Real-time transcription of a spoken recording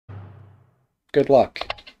Good luck.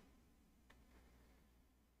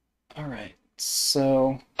 All right,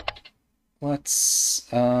 so let's,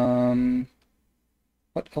 what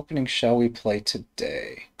opening shall we play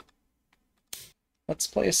today? Let's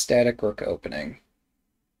play a static rook opening.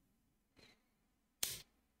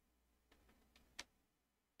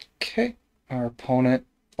 Okay, our opponent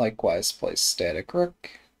likewise plays static rook.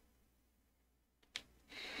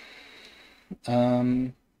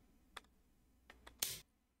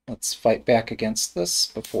 Let's fight back against this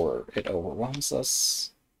before it overwhelms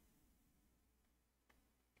us.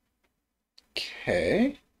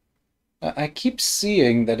 Okay. I keep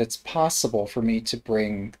seeing that it's possible for me to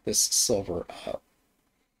bring this silver up.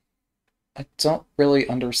 I don't really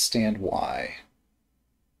understand why.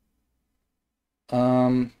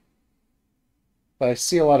 But I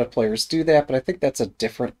see a lot of players do that, but I think that's a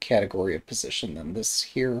different category of position than this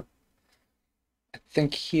here. I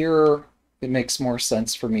think here it makes more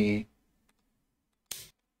sense for me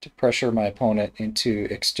to pressure my opponent into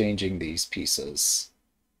exchanging these pieces.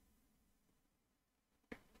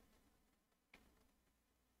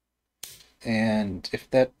 And if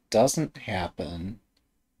that doesn't happen,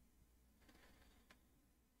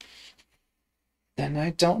 then I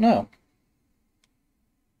don't know.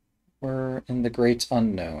 We're in the great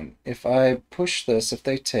unknown. If I push this, if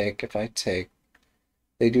I take,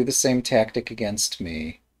 they do the same tactic against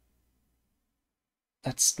me.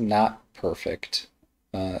 That's not perfect.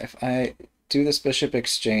 If I do this bishop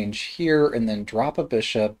exchange here and then drop a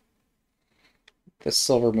bishop, the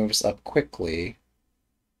silver moves up quickly.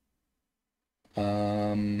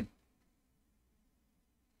 I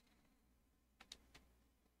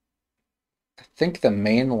think the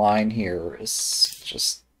main line here is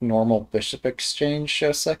just normal bishop exchange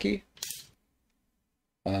Shoseki.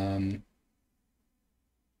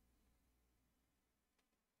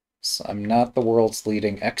 So I'm not the world's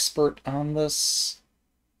leading expert on this.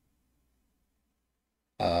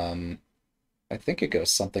 I think it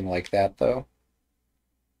goes something like that, though.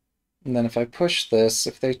 And then if I push this,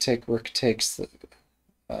 if they take rook takes,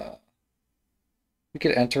 we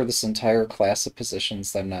could enter this entire class of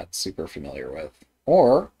positions that I'm not super familiar with.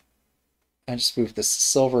 Or I just move this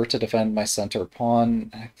silver to defend my center pawn.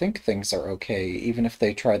 I think things are okay, even if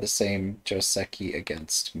they try the same Joseki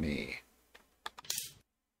against me.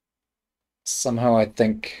 Somehow I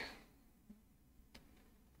think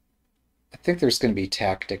there's going to be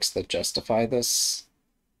tactics that justify this.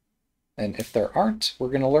 And if there aren't, we're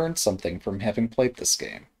going to learn something from having played this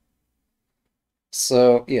game.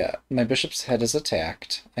 So, yeah, my bishop's head is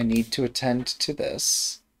attacked. I need to attend to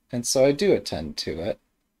this, and so I do attend to it.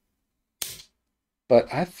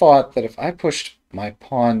 But I thought that if I pushed my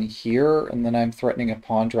pawn here, and then I'm threatening a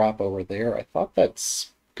pawn drop over there, I thought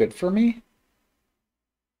that's good for me.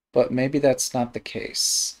 But maybe that's not the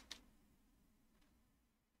case.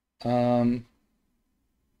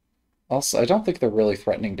 Also, I don't think they're really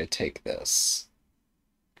threatening to take this,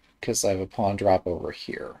 because I have a pawn drop over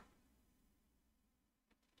here.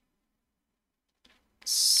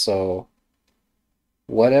 So,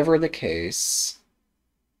 whatever the case,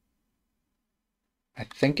 I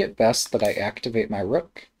think it best that I activate my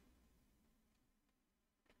rook.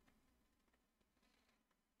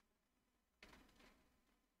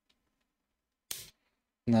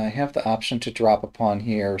 Now I have the option to drop a pawn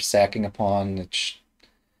here, sacking a pawn, which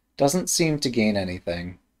doesn't seem to gain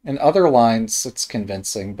anything. In other lines, it's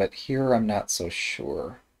convincing, but here I'm not so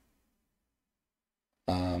sure.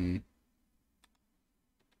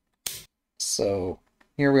 So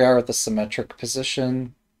here we are at the symmetric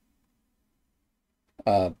position,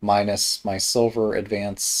 minus my silver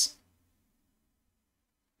advance.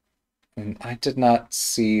 And I did not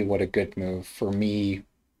see what a good move for me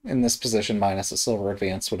in this position minus a silver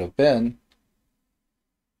advance would have been.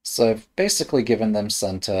 So I've basically given them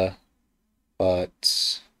Senta,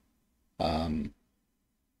 but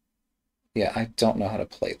yeah, I don't know how to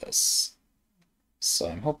play this. So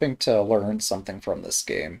I'm hoping to learn something from this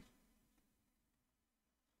game.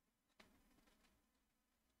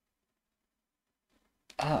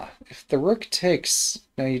 If the rook takes,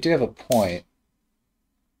 now you do have a point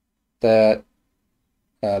that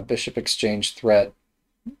bishop exchange threat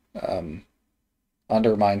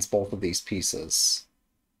undermines both of these pieces.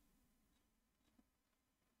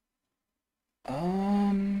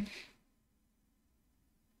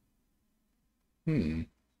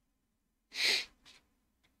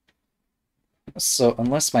 So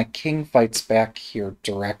unless my king fights back here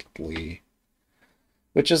directly,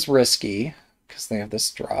 which is risky, because they have this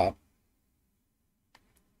drop,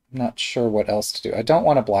 I'm not sure what else to do. I don't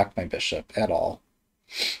want to block my bishop at all.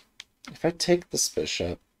 If I take this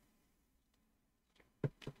bishop,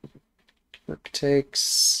 Rook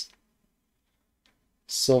takes.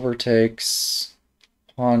 Silver takes.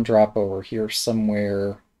 Pawn drop over here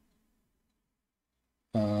somewhere.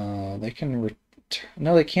 They can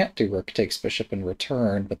no, they can't do rook takes bishop in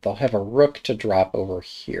return, but they'll have a rook to drop over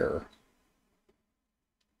here.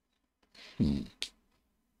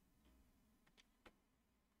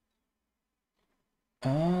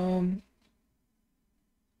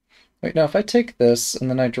 Wait, now if I take this and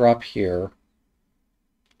then I drop here,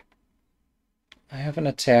 I have an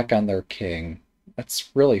attack on their king. That's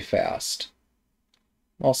really fast.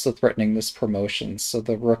 I'm also threatening this promotion, so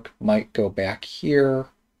the rook might go back here.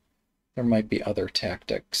 There might be other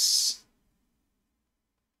tactics.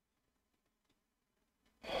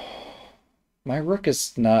 My rook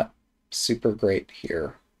is not super great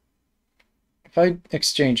here. If I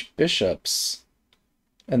exchange bishops,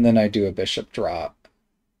 and then I do a bishop drop,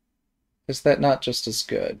 is that not just as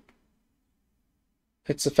good?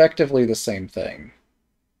 It's effectively the same thing.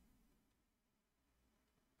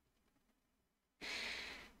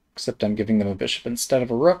 Except I'm giving them a bishop instead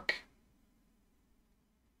of a rook.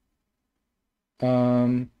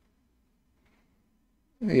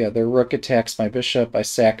 Yeah, their rook attacks my bishop. I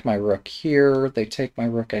sack my rook here. They take my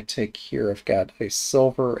rook. I take here. I've got a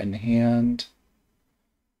silver in hand.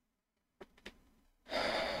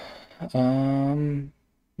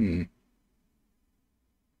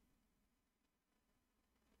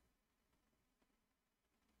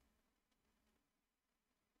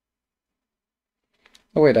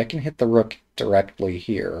 Oh wait, I can hit the rook directly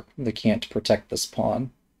here. They can't protect this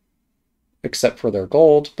pawn. Except for their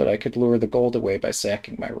gold, but I could lure the gold away by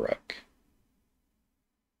sacking my rook.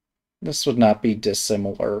 This would not be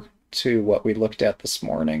dissimilar to what we looked at this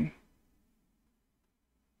morning.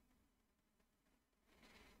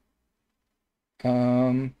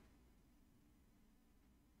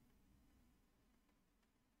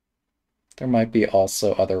 There might be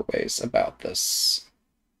also other ways about this.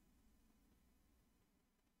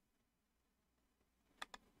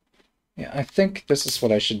 Yeah, I think this is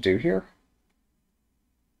what I should do here.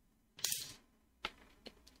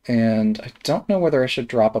 And I don't know whether I should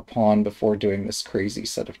drop a pawn before doing this crazy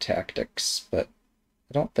set of tactics, but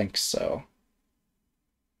I don't think so.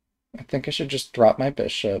 I think I should just drop my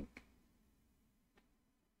bishop.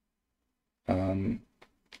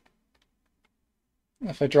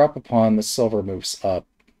 If I drop a pawn, the silver moves up.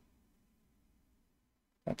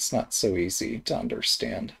 That's not so easy to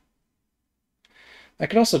understand. I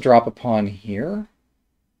could also drop a pawn here.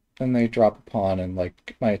 Then they drop a pawn and,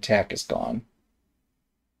 like, my attack is gone.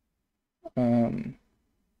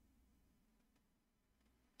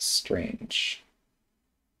 Strange.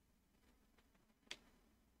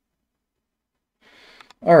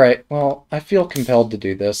 Alright, well, I feel compelled to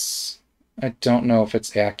do this. I don't know if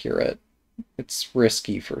it's accurate. It's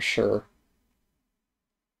risky for sure.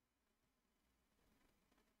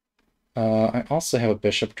 I also have a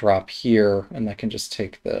bishop drop here, and I can just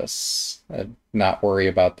take this and not worry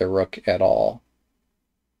about the rook at all.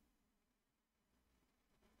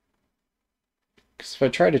 Because if I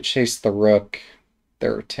try to chase the rook,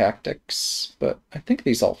 there are tactics, but I think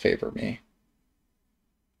these all favor me.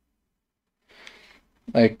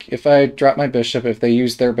 Like, if I drop my bishop, if they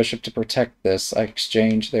use their bishop to protect this, I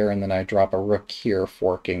exchange there, and then I drop a rook here,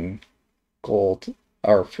 forking gold,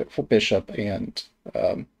 or for bishop and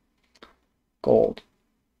gold.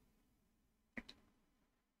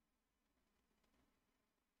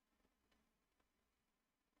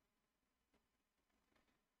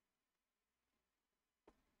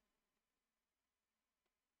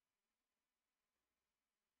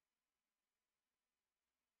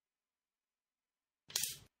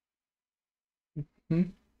 Hmm?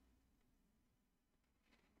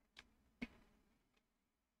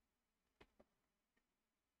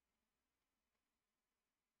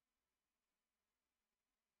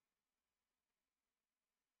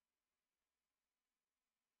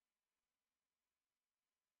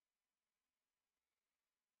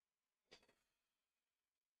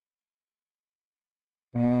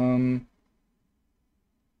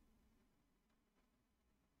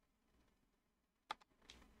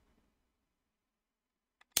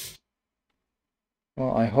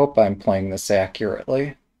 Well, I hope I'm playing this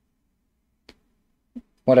accurately.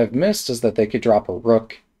 What I've missed is that they could drop a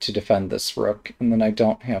rook to defend this rook, and then I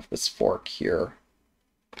don't have this fork here.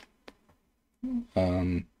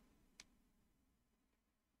 Could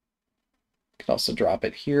also drop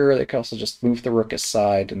it here. They could also just move the rook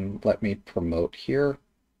aside and let me promote here.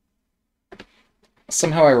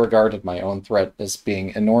 Somehow I regarded my own threat as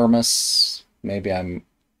being enormous. Maybe I'm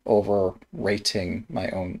overrating my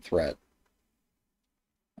own threat.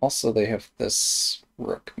 Also, they have this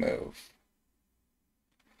rook move.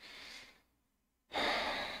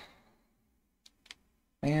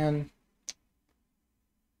 Man,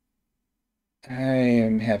 I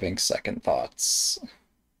am having second thoughts.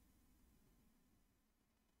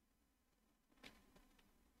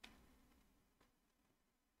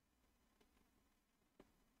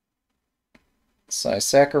 So I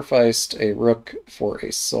sacrificed a rook for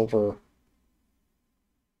a silver.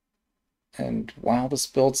 And wow, this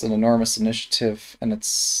builds an enormous initiative, and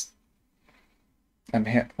it's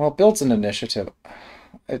well, builds an initiative.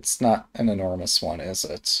 It's not an enormous one, is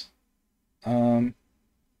it? Um,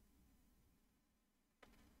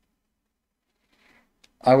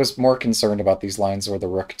 I was more concerned about these lines where the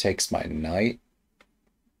rook takes my knight.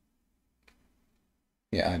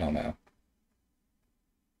 Yeah, I don't know.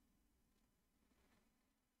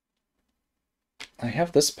 I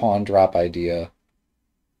have this pawn drop idea,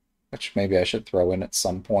 which maybe I should throw in at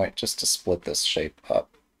some point just to split this shape up.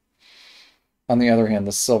 On the other hand,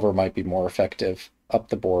 the silver might be more effective up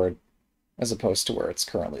the board as opposed to where it's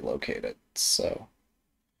currently located. So,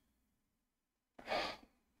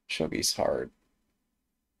 shogi's hard.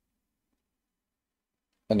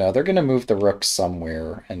 But no, they're going to move the rook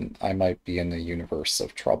somewhere, and I might be in a universe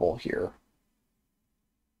of trouble here.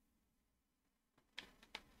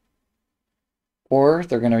 Or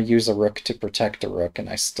they're going to use a rook to protect a rook, and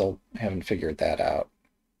I still haven't figured that out.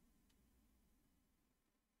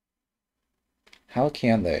 How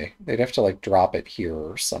can they? They'd have to, like, drop it here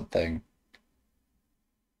or something.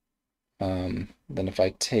 Then if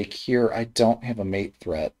I take here, I don't have a mate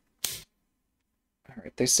threat.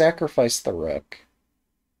 Alright, they sacrifice the rook.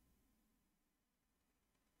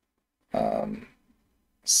 Um,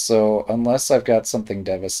 so unless I've got something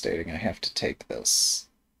devastating, I have to take this.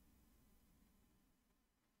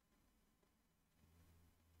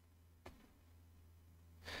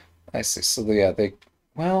 I see. So yeah,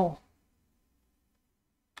 well,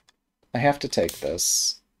 I have to take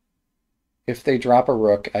this. If they drop a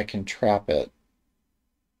rook, I can trap it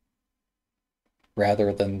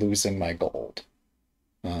rather than losing my gold.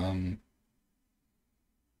 Um,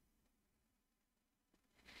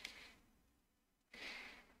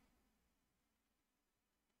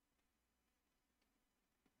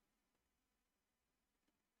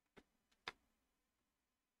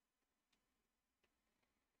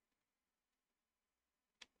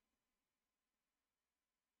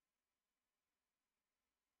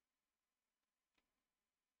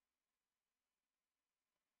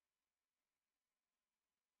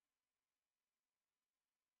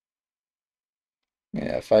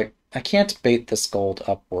 yeah, if I can't bait this gold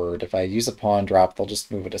upward. If I use a pawn drop, they'll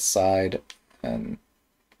just move it aside, and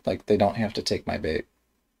like they don't have to take my bait.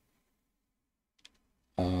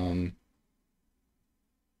 Um,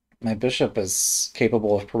 my bishop is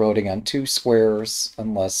capable of promoting on 2 squares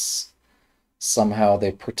unless somehow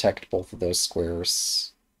they protect both of those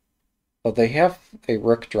squares. But they have a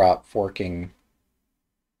rook drop forking.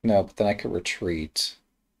 No, but then I could retreat.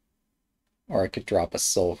 Or I could drop a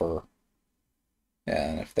silver.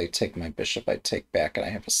 And if they take my bishop, I take back and I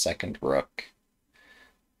have a second rook.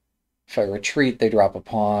 If I retreat, they drop a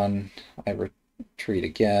pawn. I retreat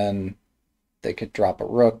again. They could drop a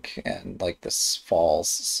rook, and like this falls,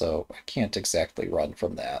 so I can't exactly run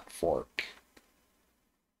from that fork.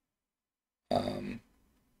 Um,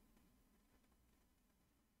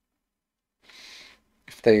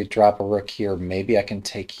 if they drop a rook here, maybe I can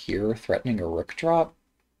take here, threatening a rook drop.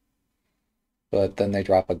 But then they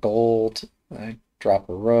drop a gold. I drop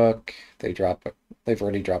a rook. They've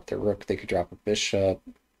already dropped their rook. They could drop a bishop.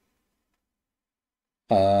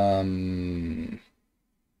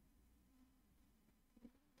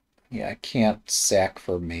 Yeah, I can't sack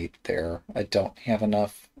for mate there. I don't have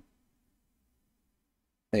enough.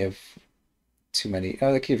 They have too many.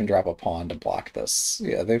 Oh, they could even drop a pawn to block this.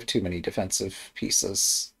 Yeah, they have too many defensive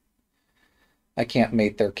pieces. I can't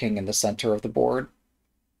mate their king in the center of the board.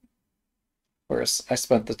 Whereas I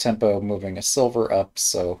spent the tempo moving a silver up,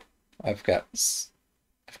 so I've got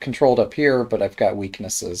I've controlled up here, but I've got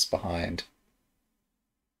weaknesses behind.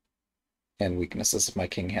 And weaknesses if my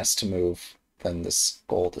king has to move, then this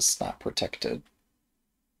gold is not protected.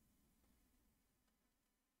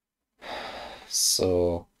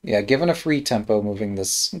 So, yeah, given a free tempo, moving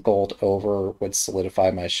this gold over would solidify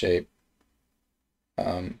my shape.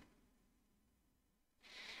 Um,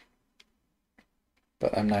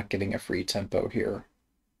 but I'm not getting a free tempo here.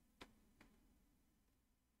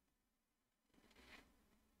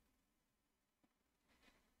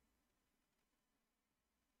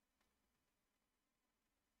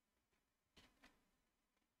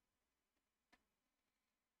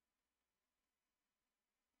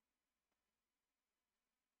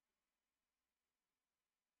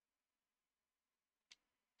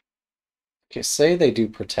 Okay, say they do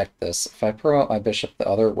protect this. If I promote my bishop the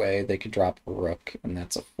other way, they could drop a rook, and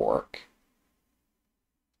that's a fork.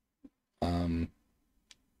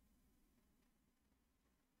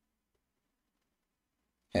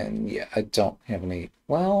 And yeah, I don't have any...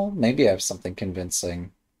 Well, maybe I have something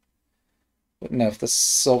convincing. But no, if the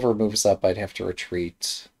silver moves up, I'd have to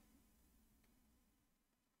retreat.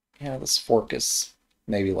 Yeah, this fork is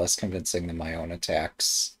maybe less convincing than my own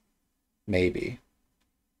attacks. Maybe.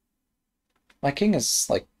 My king is,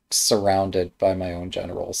 like, surrounded by my own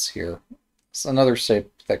generals here. So another shape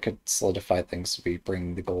that could solidify things would be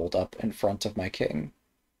bringing the gold up in front of my king.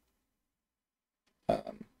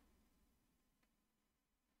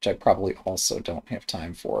 Which I probably also don't have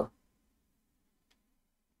time for.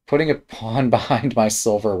 Putting a pawn behind my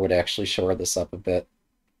silver would actually shore this up a bit.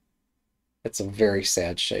 It's a very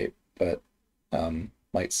sad shape, but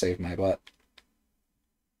might save my butt.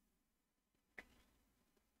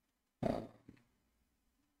 Uh,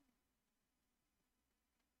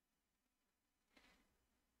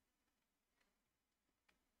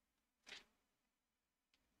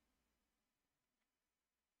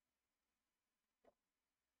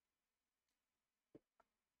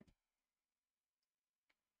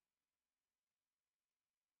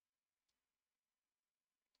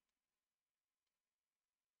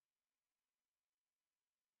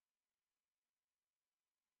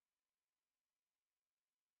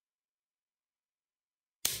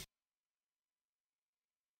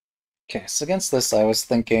 okay, so against this, I was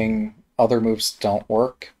thinking other moves don't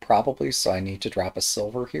work, probably, so I need to drop a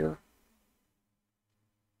silver here.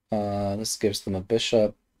 This gives them a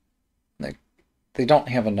bishop. They don't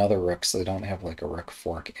have another rook, so they don't have like a rook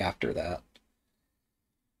fork after that.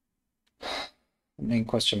 The main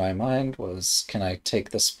question in my mind was, can I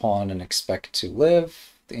take this pawn and expect to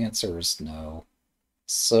live? The answer is no.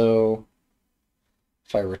 So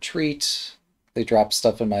if I retreat, they drop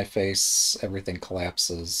stuff in my face, everything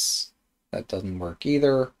collapses. That doesn't work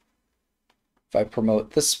either. If I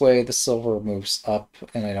promote this way, the silver moves up,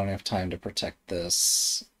 and I don't have time to protect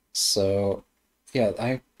this. So,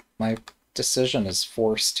 yeah, my decision is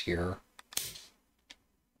forced here.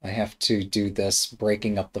 I have to do this,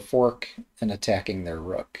 breaking up the fork and attacking their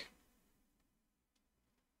rook.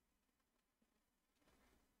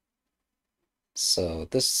 So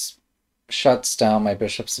this shuts down my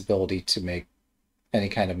bishop's ability to make any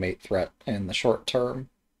kind of mate threat in the short term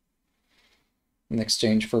in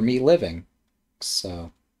exchange for me living.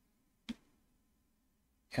 So,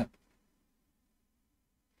 yeah, I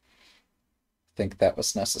think that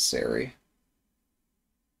was necessary.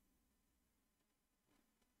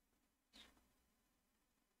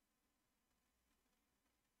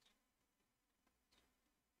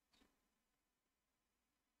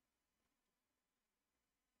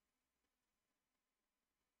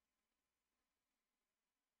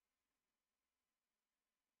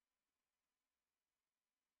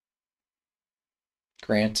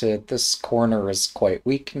 Granted, this corner is quite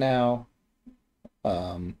weak now.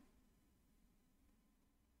 Um,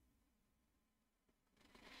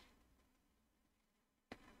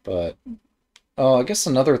 but, oh, I guess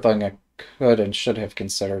another thing I could and should have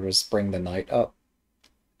considered was bring the knight up.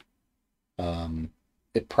 Um,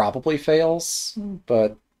 it probably fails,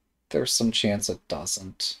 but there's some chance it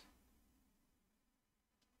doesn't.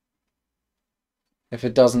 If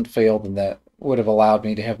it doesn't fail, then that would have allowed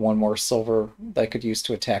me to have one more silver that I could use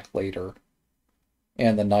to attack later.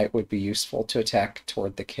 And the knight would be useful to attack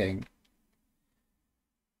toward the king.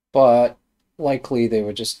 But likely they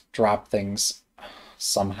would just drop things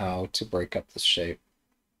somehow to break up the shape.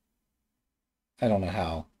 I don't know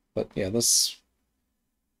how, but yeah, this...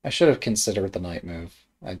 I should have considered the knight move.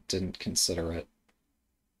 I didn't consider it.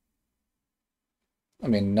 I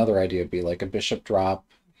mean, another idea would be like a bishop drop,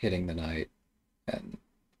 hitting the knight, and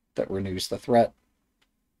that renews the threat.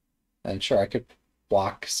 And sure, I could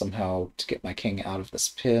block somehow to get my king out of this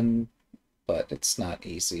pin, but it's not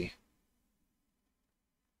easy.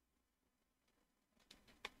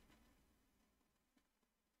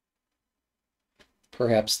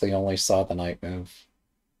 Perhaps they only saw the knight move.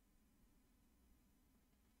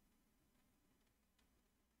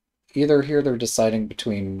 Either here they're deciding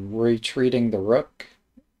between retreating the rook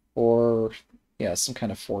or, yeah, some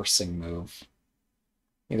kind of forcing move.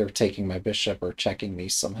 Either taking my bishop or checking me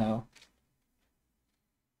somehow.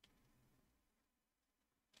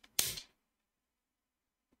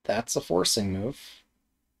 That's a forcing move.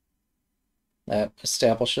 That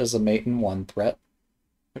establishes a mate in one threat,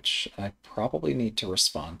 which I probably need to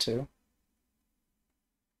respond to.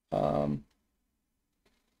 Um,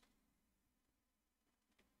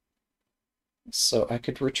 So I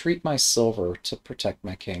could retreat my silver to protect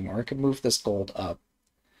my king, or I could move this gold up.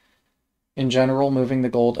 In general, moving the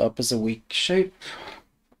gold up is a weak shape,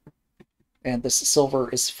 and this silver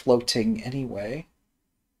is floating anyway.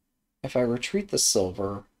 If I retreat the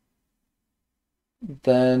silver,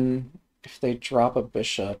 then if they drop a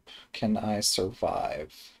bishop, can I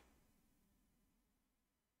survive?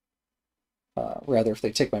 Rather, if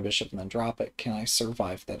they take my bishop and then drop it, can I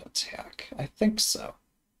survive that attack? I think so.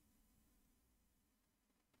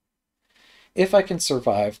 If I can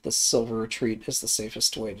survive, the silver retreat is the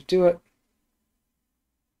safest way to do it.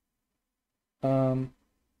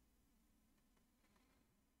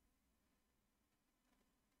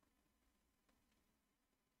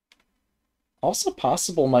 Also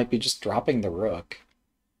possible might be just dropping the rook.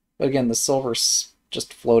 But again, the silver's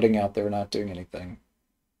just floating out there, not doing anything.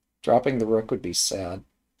 Dropping the rook would be sad.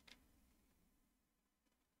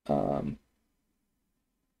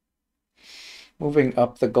 Moving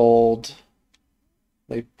up the gold,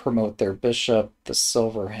 they promote their bishop, the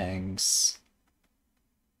silver hangs.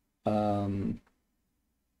 Not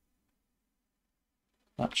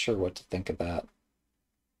sure what to think of that.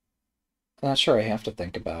 I'm not sure I have to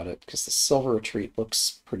think about it, because the silver retreat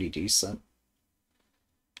looks pretty decent.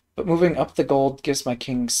 But moving up the gold gives my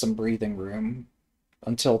king some breathing room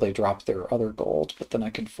until they drop their other gold, but then I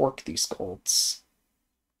can fork these golds.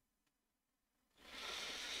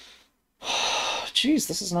 Jeez,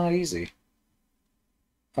 this is not easy.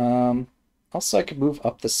 Also, I could move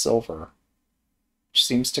up the silver, which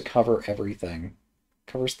seems to cover everything.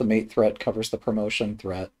 Covers the mate threat, covers the promotion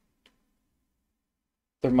threat.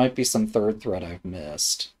 There might be some third threat I've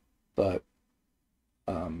missed, but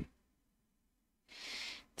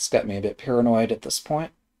it's got me a bit paranoid at this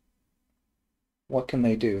point. What can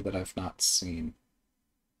they do that I've not seen?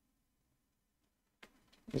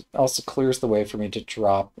 It also clears the way for me to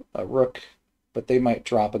drop a rook, but they might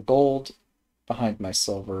drop a gold behind my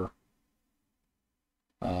silver.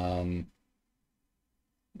 Yeah,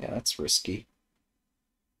 that's risky.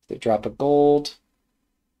 If they drop a gold,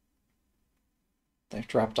 they've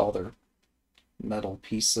dropped all their metal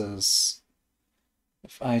pieces.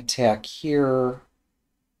 If I attack here,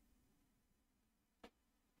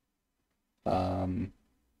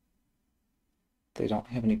 they don't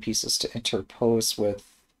have any pieces to interpose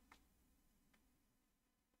with.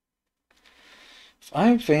 If I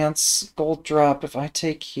advance, gold drop, if I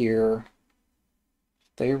take here,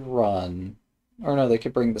 they run. Or no, they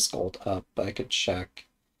could bring this gold up, but I could check.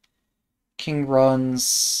 King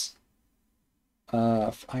runs.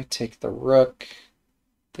 If I take the rook,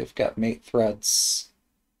 they've got mate threats.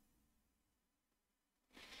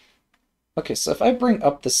 Okay, so if I bring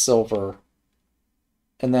up the silver,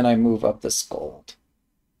 and then I move up this gold,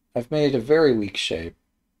 I've made a very weak shape,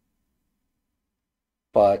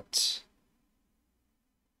 but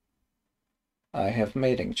I have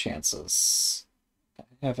mating chances.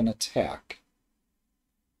 I have an attack.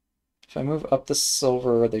 If I move up the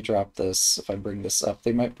silver, they drop this. If I bring this up,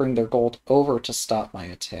 they might bring their gold over to stop my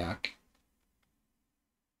attack.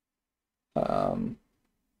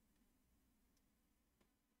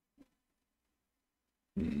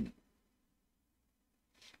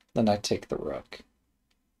 Then I take the rook.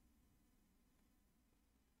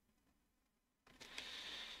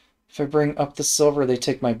 If I bring up the silver, they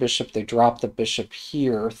take my bishop. They drop the bishop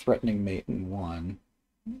here, threatening mate in 1.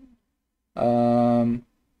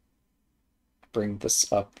 Bring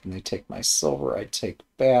this up, and they take my silver. I take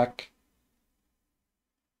back.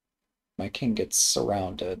 My king gets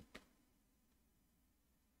surrounded.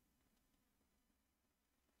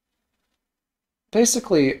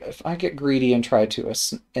 Basically, if I get greedy and try to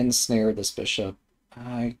ensnare this bishop,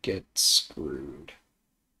 I get screwed.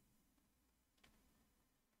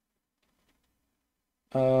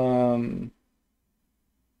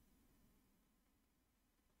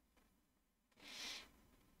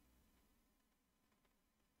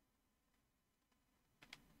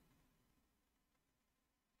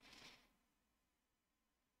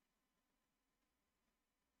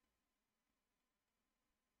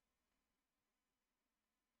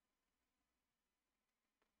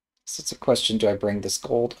 So it's a question, do I bring this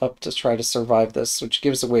gold up to try to survive this, which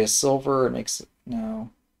gives away a silver and makes it...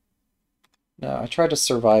 No. No, I try to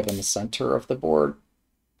survive in the center of the board.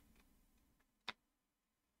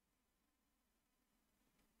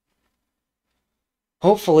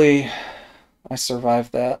 Hopefully, I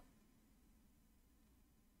survive that.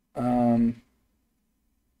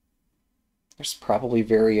 There's probably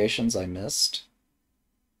variations I missed.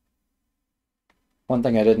 One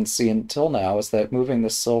thing I didn't see until now is that moving the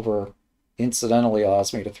silver incidentally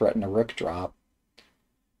allows me to threaten a rook drop.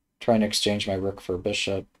 Trying to exchange my rook for a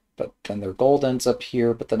bishop, but then their gold ends up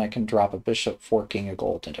here, but then I can drop a bishop forking a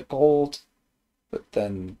gold into gold, but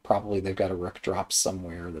then probably they've got a rook drop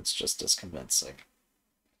somewhere that's just as convincing.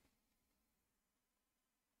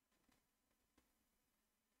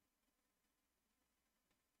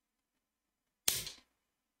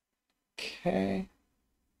 Okay.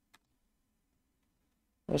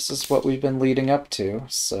 This is what we've been leading up to,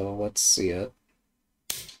 so let's see it.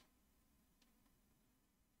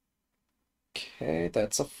 Okay,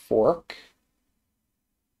 that's a fork.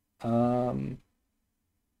 Now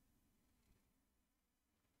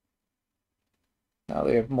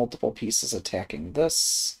they have multiple pieces attacking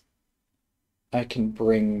this. I can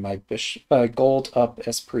bring my bishop, gold up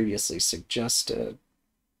as previously suggested,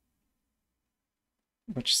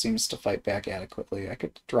 which seems to fight back adequately. I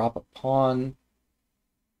could drop a pawn.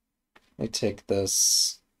 They take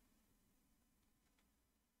this.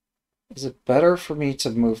 Is it better for me to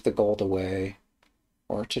move the gold away,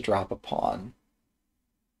 or to drop a pawn,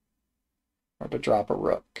 or to drop a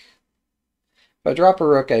rook? If I drop a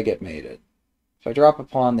rook, I get mated. If I drop a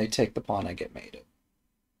pawn, they take the pawn, I get mated.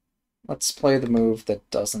 Let's play the move that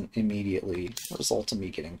doesn't immediately result in me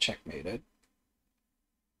getting checkmated.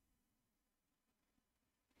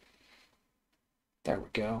 There we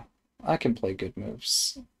go. I can play good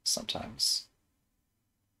moves sometimes.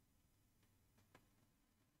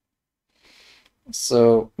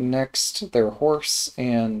 So next, their horse,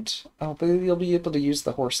 and oh, but they'll be able to use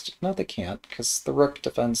the horse. No, they can't, because the rook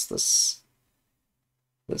defends this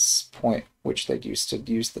point, which they'd used to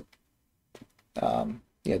use the.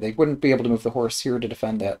 Yeah, they wouldn't be able to move the horse here to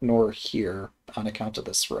defend that, nor here on account of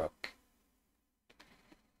this rook.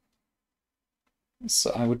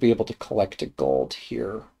 So I would be able to collect a gold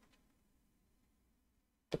here,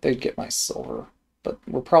 but they'd get my silver. But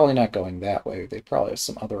we're probably not going that way. They probably have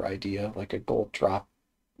some other idea, like a gold drop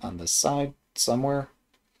on this side somewhere.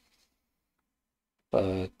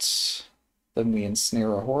 But then we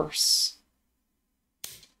ensnare a horse.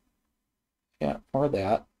 Yeah, or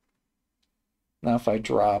that. Now if I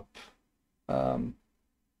drop, I'm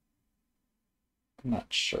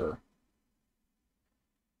not sure.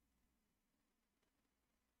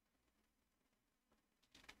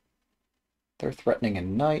 They're threatening a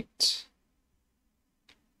knight.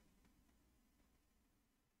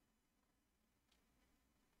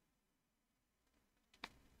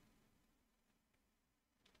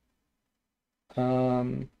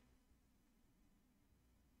 Um,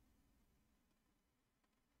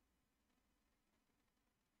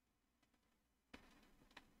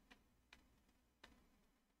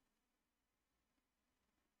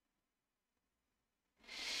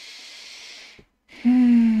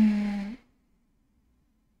 hmm.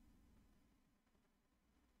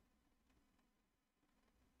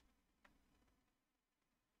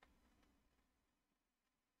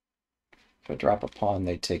 If I drop a pawn,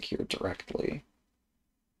 they take here directly.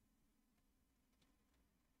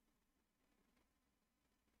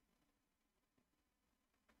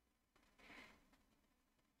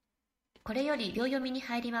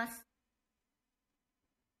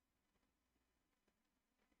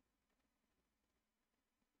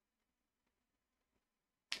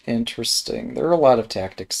 Interesting. There are a lot of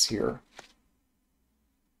tactics here.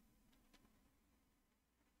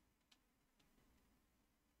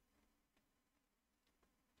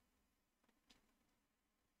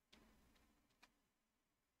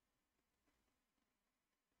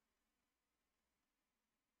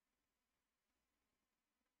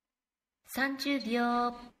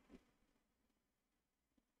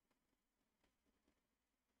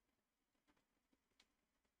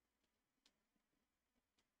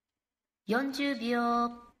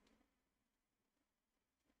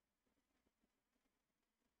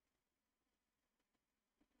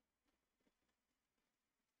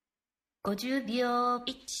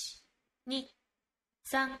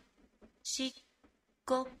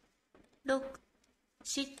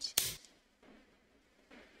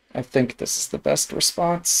 I think this is the best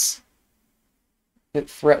response. It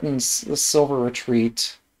threatens the silver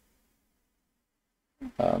retreat,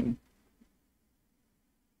 as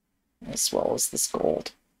well as this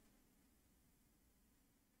gold.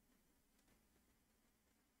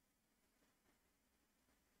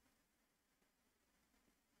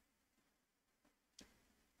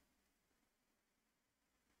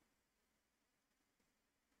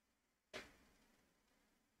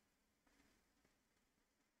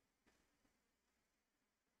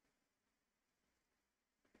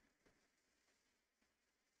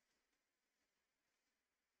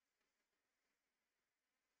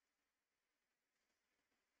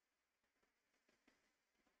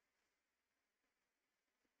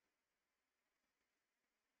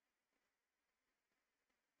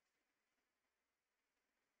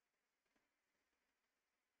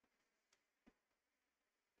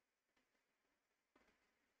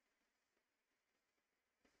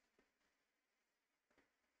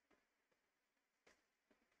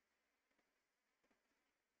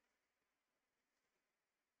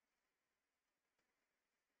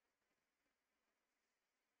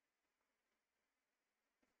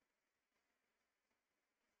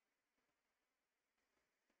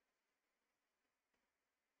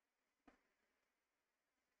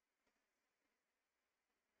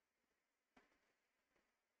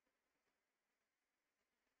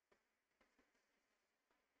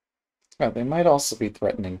 Oh, they might also be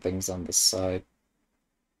threatening things on this side.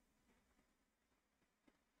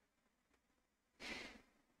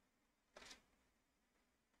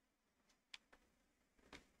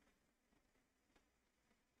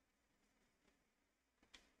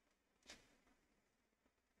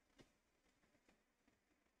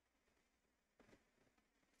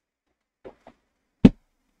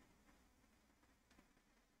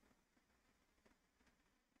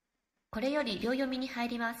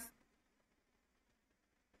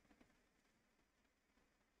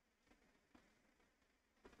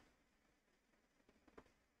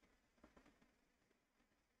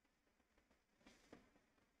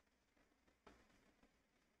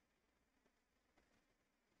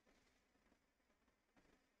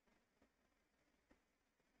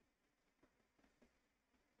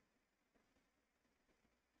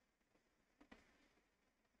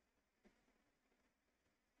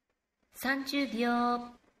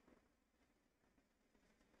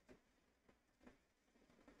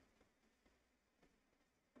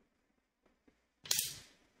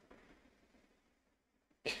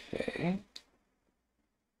 Okay.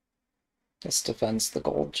 This defends the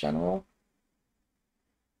gold general.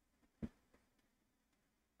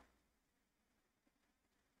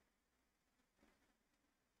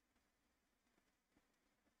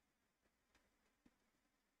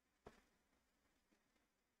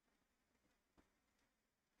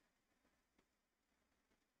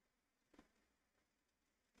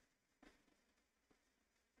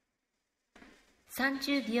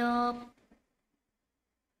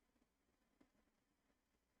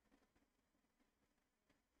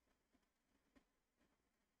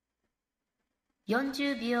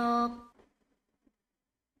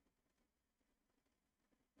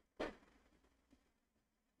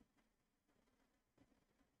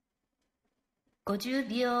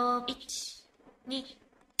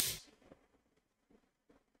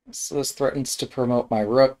 So this threatens to promote my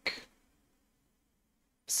rook.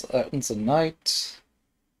 This threatens a knight.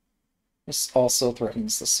 This also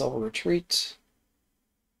threatens the silver retreat.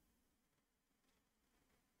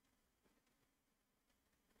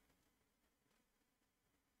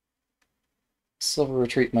 Silver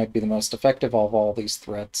retreat might be the most effective of all these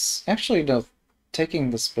threats. Actually, no,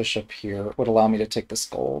 taking this bishop here would allow me to take this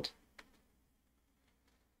gold.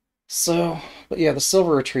 So, but yeah, the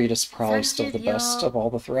silver retreat is probably still the best of all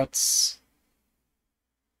the threats.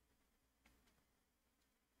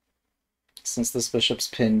 Since this bishop's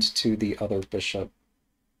pinned to the other bishop.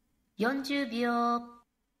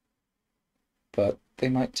 But they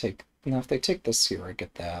might take... Now, if they take this here, I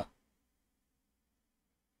get that.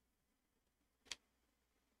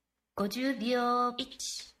 50秒。1、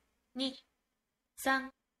2、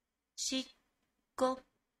3、4、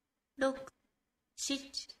5、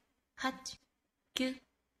6、7、8、9。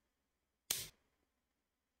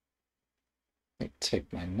I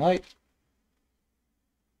take my knight.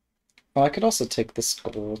 Oh, I could also take this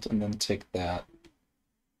gold and then take that.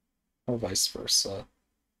 Or vice versa.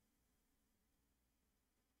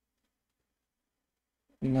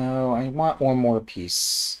 No, I want one more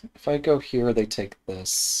piece. If I go here, they take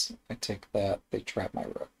this. I take that, they trap my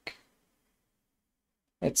rook.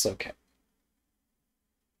 It's okay.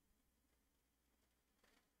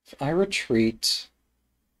 If I retreat,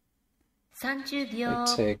 I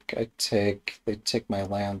take, they take my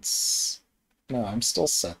lance. No, I'm still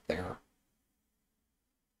set there.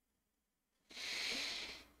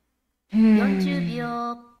 I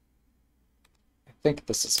think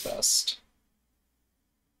this is best.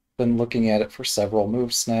 Been looking at it for several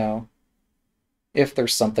moves now. If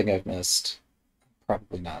there's something I've missed,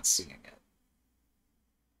 probably not seeing it.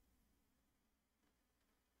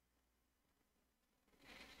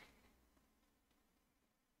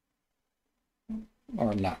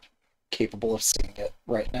 Or I'm not capable of seeing it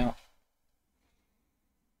right now.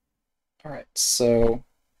 Alright, so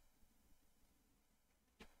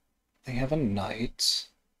they have a knight.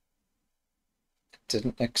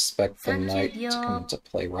 Didn't expect the knight to come into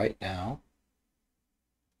play right now.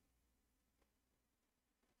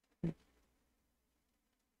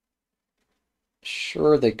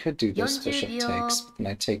 Sure, they could do this bishop takes, but then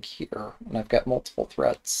I take here, and I've got multiple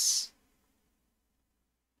threats.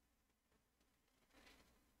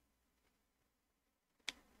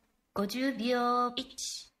 $50秒。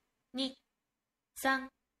1、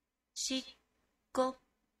2、3、4、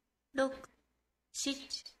5、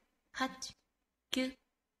6、7、8、9。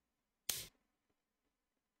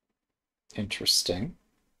Interesting.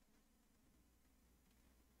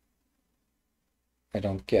 I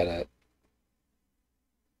don't get it.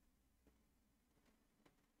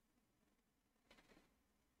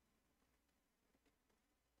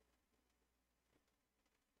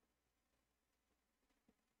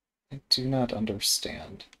 do not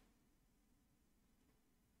understand.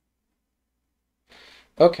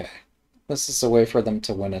 Okay, this is a way for them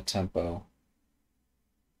to win a tempo.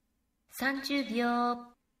 30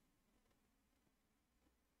秒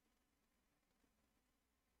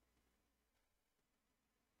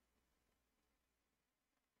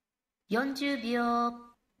 40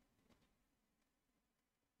秒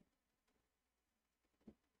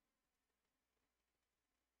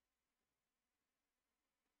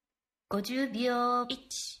 50秒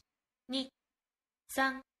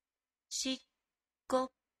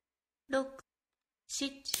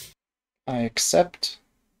 1、2、3、4、5、6、7。 I accept.30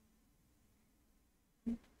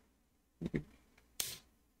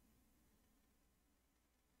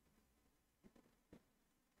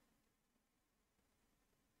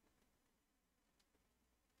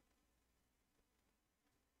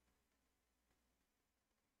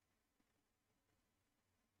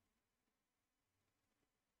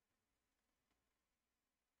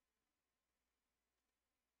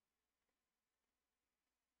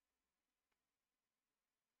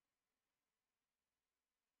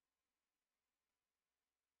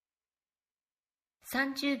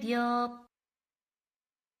秒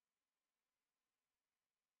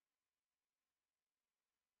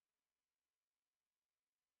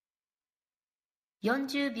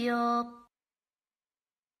 40秒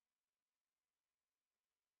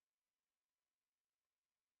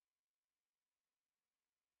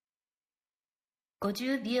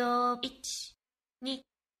 50秒 1、2、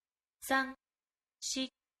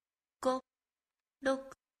3、4、5、6。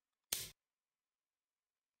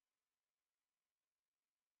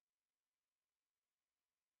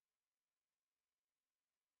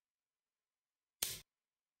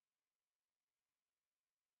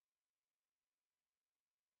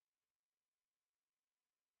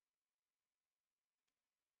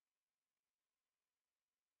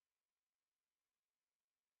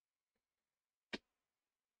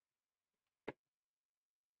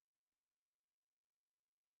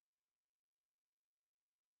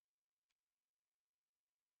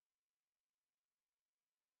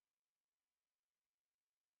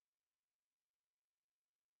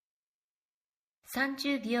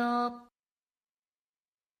30秒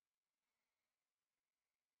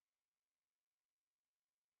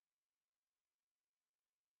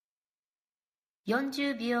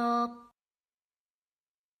 40秒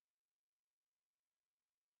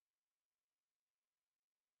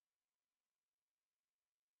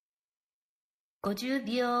 50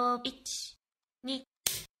秒 1、2。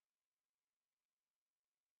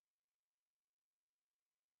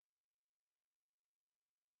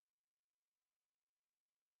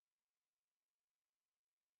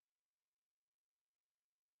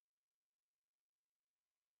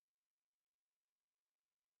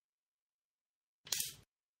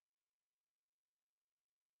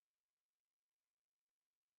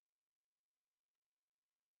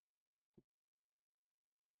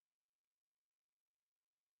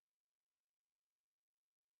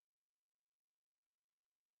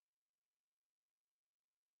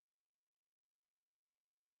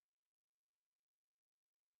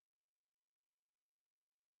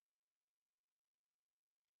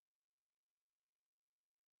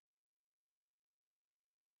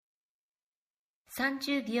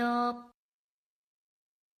30秒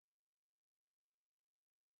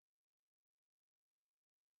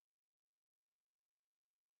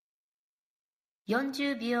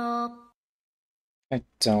 40秒 I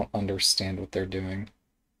don't understand what they're doing.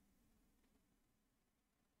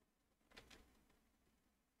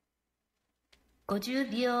 50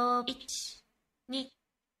秒 1、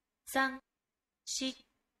2、3、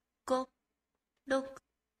4、5、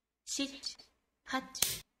6、7、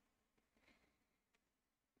8。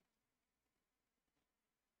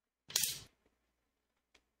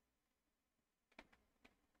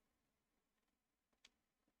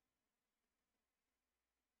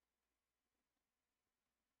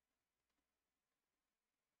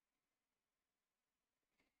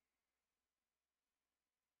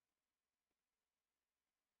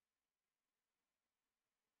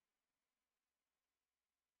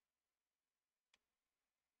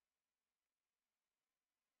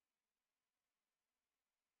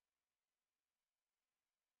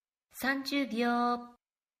30秒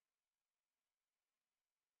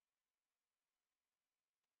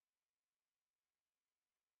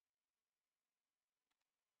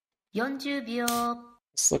 40秒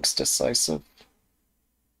This looks decisive.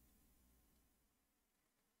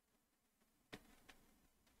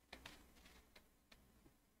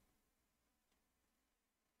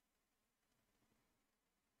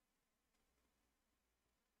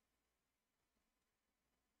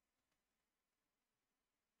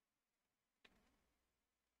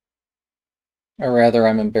 Or rather,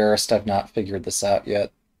 I'm embarrassed I've not figured this out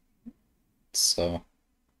yet. So,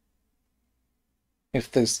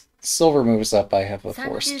 if this silver moves up, I have a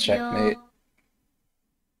forced 30 checkmate. 秒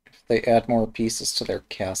If they add more pieces to their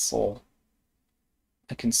castle,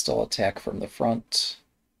 I can still attack from the front.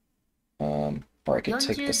 Or I could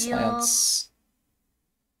take 40 this 秒 lance.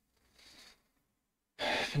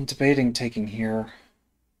 I've been debating taking here.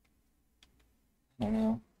 I don't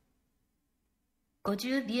know.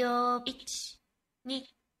 50秒1、2、3、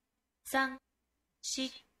4、5、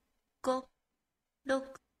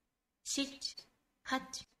6、7、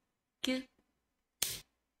8、9。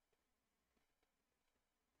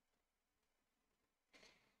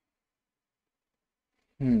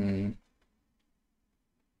Hmm.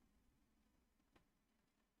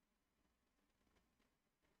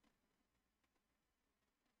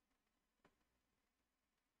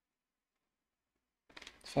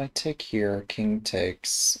 If I take here, king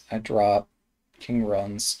takes, I drop, king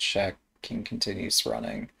runs, check, king continues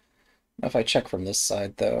running. If I check from this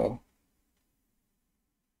side, though,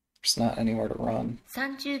 there's not anywhere to run.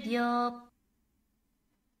 30秒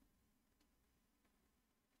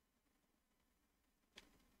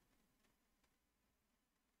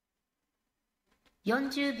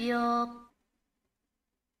 40秒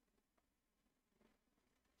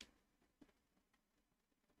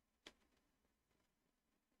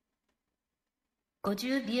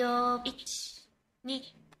 50秒1、2、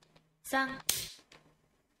3。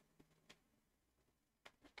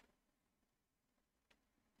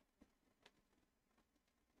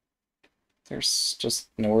There's just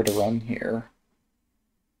nowhere to run here.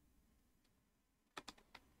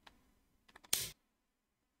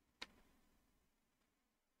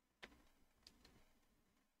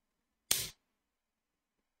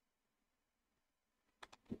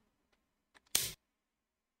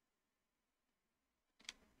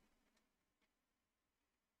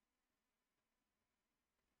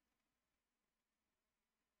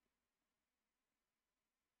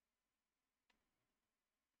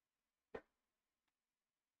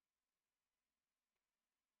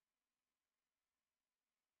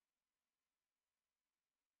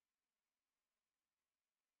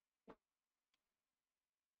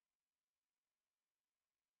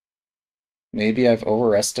 Maybe I've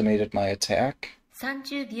overestimated my attack?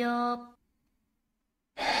 30秒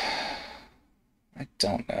I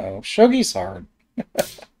don't know. Shogi's hard.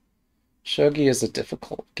 Shogi is a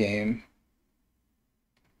difficult game.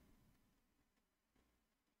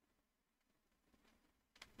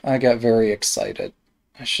 I got very excited.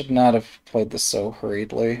 I should not have played this so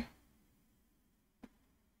hurriedly.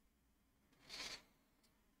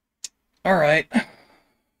 Alright.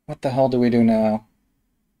 What the hell do we do now?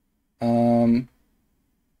 Um,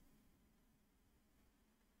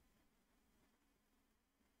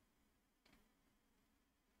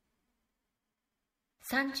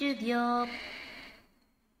 30秒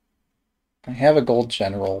I have a gold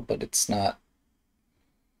general, but it's not.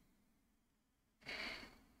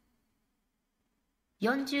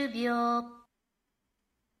 40秒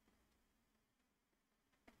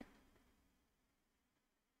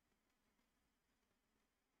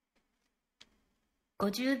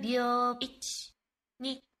 50秒1、2、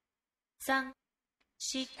3、4、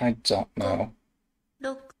I don't 5、know.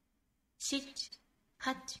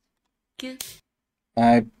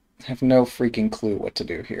 6、7、8、9。I have no freaking clue what to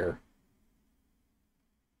do here.30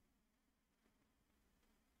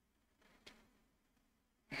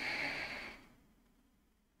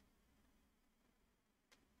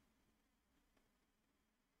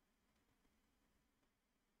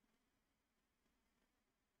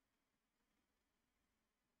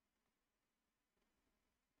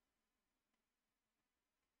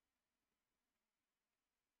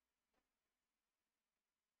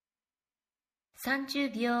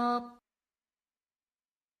秒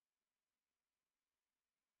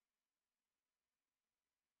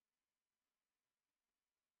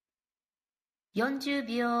 40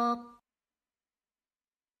秒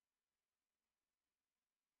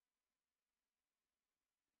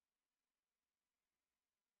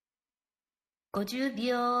 50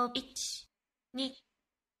秒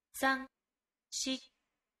1、2、3、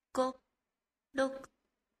4、5、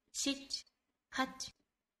6、7、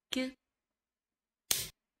8、9。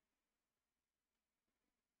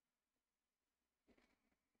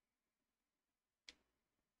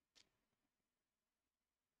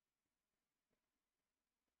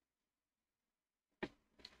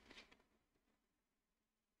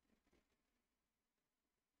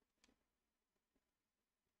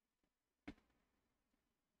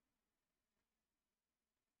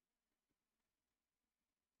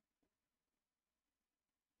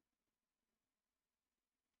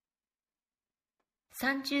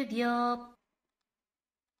30秒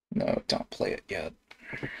No, don't play it yet.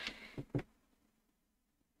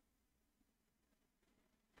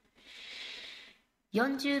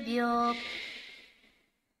 40秒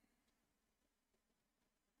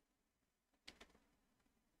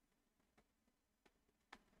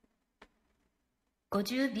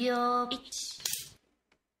 50秒 1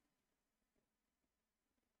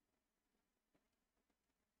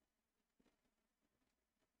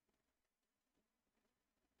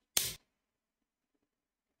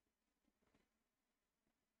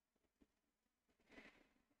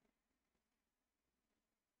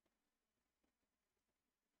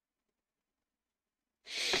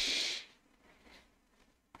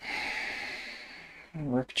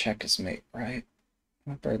 Rook check is mate, right?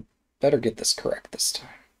 I better get this correct this time.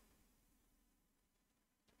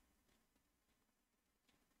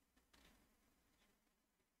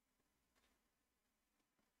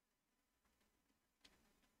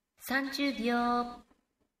 30秒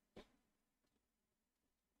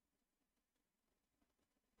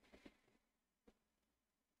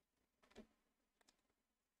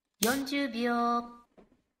 40秒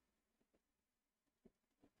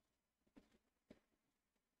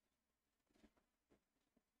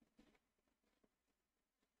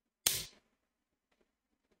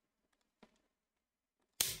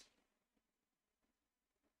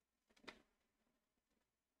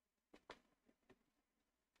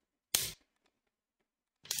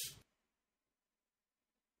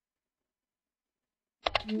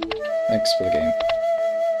Thanks for the game.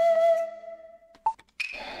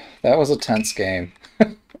 That was a tense game,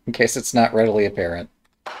 in case it's not readily apparent.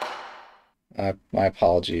 My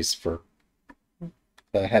apologies for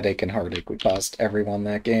the headache and heartache we caused everyone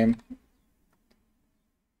that game.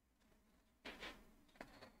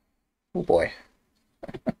 Oh boy.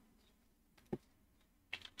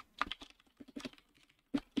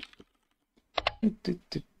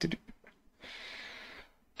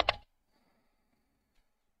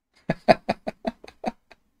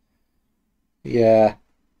 Yeah,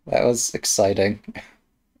 that was exciting.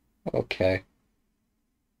 Okay.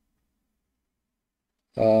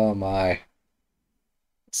 Oh my.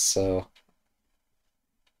 So,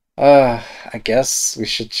 I guess we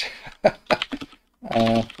should.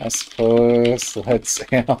 I suppose let's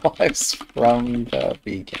analyze from the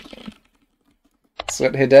beginning. That's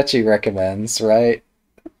what Hidechi recommends, right?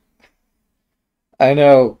 I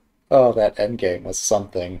know. Oh, that endgame was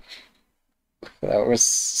something. There was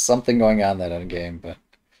something going on that endgame,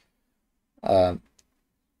 um,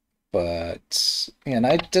 and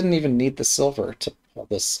I didn't even need the silver to pull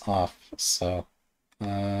this off. So,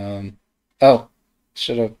 oh,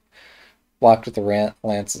 should have blocked with the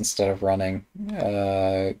lance instead of running.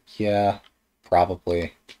 Yeah,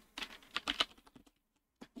 probably.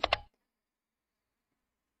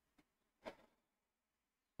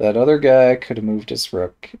 That other guy could have moved his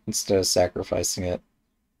rook instead of sacrificing it,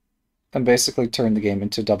 and basically turned the game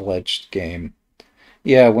into a double-edged game.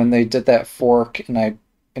 Yeah, when they did that fork and I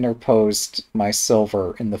interposed my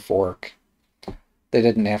silver in the fork, they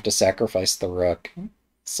didn't have to sacrifice the rook.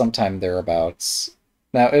 Sometime thereabouts.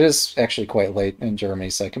 Now, it is actually quite late in Germany,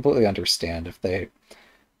 so I completely understand if they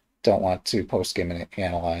don't want to post-game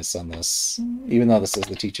analyze on this. Even though this is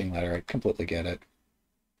the teaching letter, I completely get it.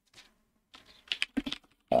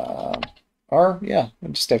 Um, or, yeah,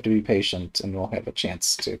 we just have to be patient and we'll have a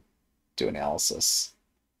chance to do analysis.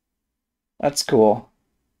 That's cool.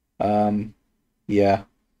 Yeah.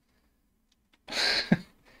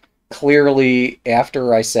 Clearly,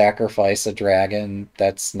 after I sacrifice a dragon,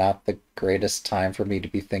 that's not the greatest time for me to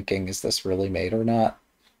be thinking, is this really mate or not?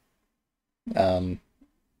 Um,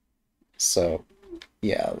 so,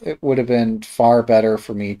 yeah, it would have been far better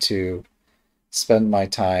for me to spend my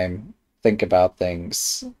time, think about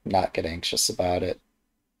things, not get anxious about it.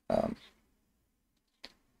 Um,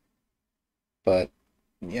 but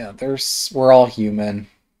yeah, we're all human.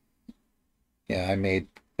 Yeah, I made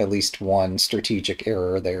at least one strategic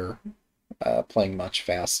error there, playing much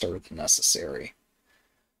faster than necessary.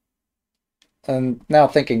 And now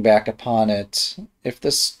thinking back upon it, if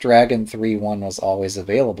this Dragon 3-1 was always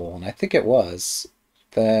available, and I think it was,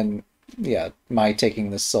 then yeah, my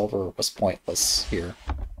taking this silver was pointless here.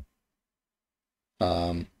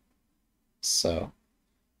 Um, so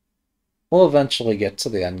we'll eventually get to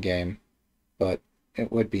the end game, but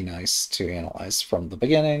it would be nice to analyze from the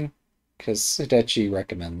beginning, because Hidechi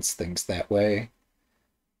recommends things that way.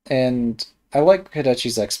 And I like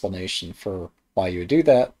Hidechi's explanation for why you would do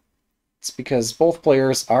that. It's because both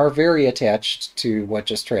players are very attached to what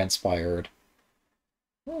just transpired.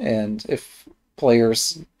 And if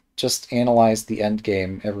players just analyze the end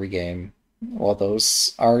game every game, Well,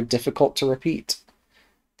 those are difficult to repeat.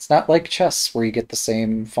 It's not like chess where you get the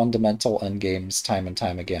same fundamental endgames time and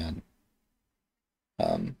time again.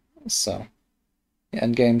 Um, so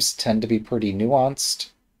endgames tend to be pretty nuanced,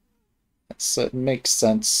 so it makes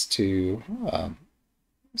sense to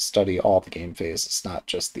study all the game phases, not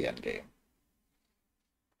just the endgame.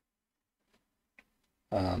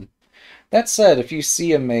 Um, that said, if you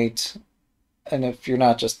see a mate, and if you're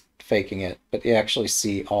not just faking it, but you actually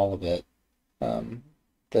see all of it, um,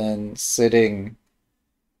 then sitting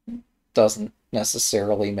doesn't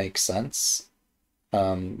necessarily make sense.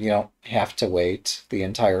 You don't have to wait the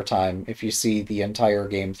entire time if you see the entire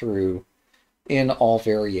game through in all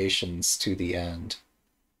variations to the end.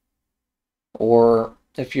 Or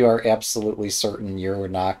if you are absolutely certain you're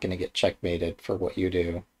not going to get checkmated for what you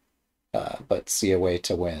do, but see a way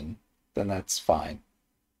to win, then that's fine.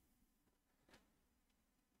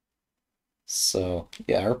 So,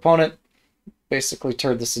 yeah, our opponent basically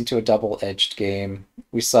turned this into a double-edged game.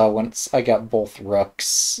 We saw once I got both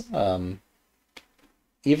rooks,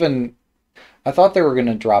 even I thought they were going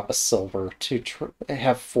to drop a silver to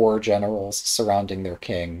have four generals surrounding their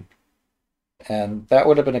king, and that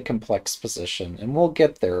would have been a complex position, and we'll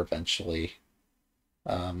get there eventually.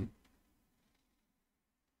 Um,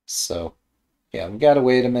 so, yeah, we gotta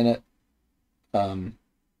wait a minute. Um,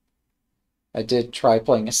 I did try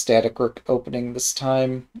playing a static rook opening this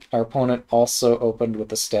time. Our opponent also opened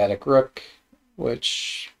with a static rook,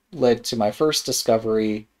 which led to my first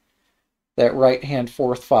discovery that right-hand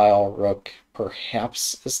fourth file rook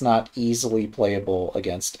perhaps is not easily playable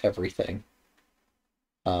against everything.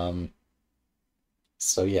 Um,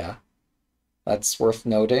 so yeah, that's worth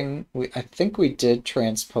noting. I think we did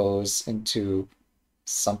transpose into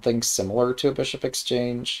something similar to a bishop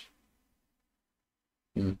exchange.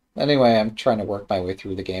 Anyway, I'm trying to work my way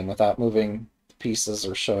through the game without moving pieces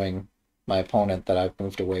or showing my opponent that I've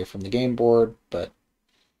moved away from the game board, but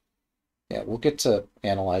yeah, we'll get to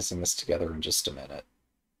analyzing this together in just a minute.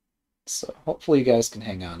 So hopefully you guys can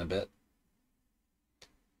hang on a bit.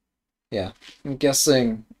 Yeah, I'm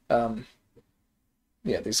guessing, yeah,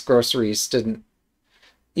 these groceries didn't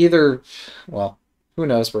either, well, who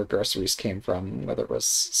knows where groceries came from, whether it was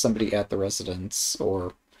somebody at the residence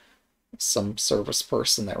or some service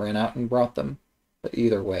person that ran out and brought them. But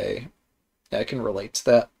either way, I can relate to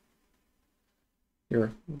that.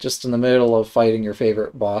 You're just in the middle of fighting your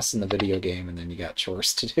favorite boss in the video game, and then you got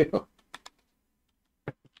chores to do.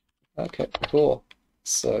 Okay, cool.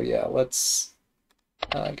 So yeah, let's,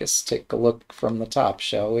 I guess, take a look from the top,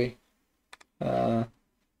 shall we? Uh,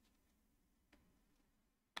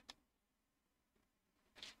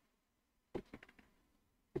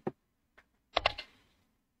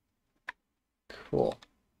 cool.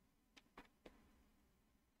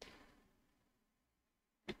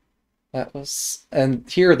 That was, and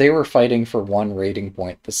here they were fighting for one rating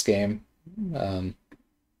point this game. Um,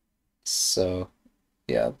 so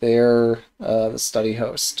yeah, they're the study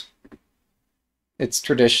host. It's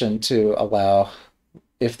tradition to allow,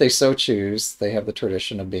 if they so choose, they have the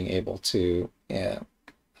tradition of being able to, yeah,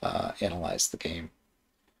 analyze the game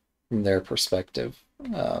from their perspective.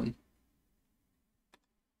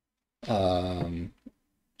 Um,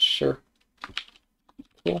 sure.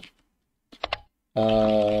 Cool.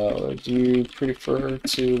 Do you prefer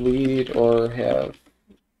to lead or have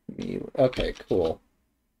me? Okay, cool.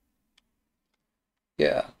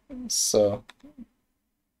 Yeah. So,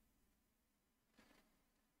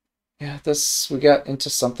 yeah, this we got into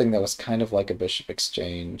something that was kind of like a bishop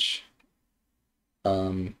exchange.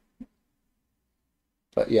 Um,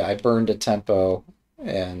 but yeah, I burned a tempo,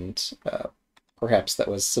 and perhaps that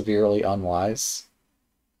was severely unwise.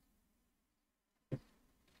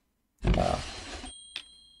 Uh,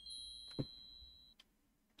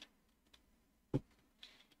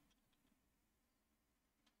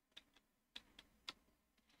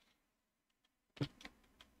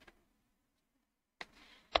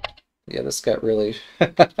 yeah, this got really.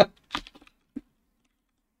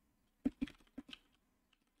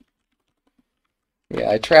 Yeah,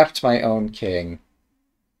 I trapped my own king.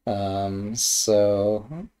 So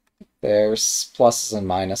there's pluses and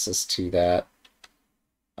minuses to that.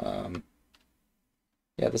 Um,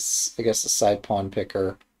 yeah, this, I guess, a side pawn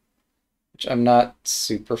picker, which I'm not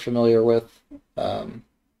super familiar with. Um,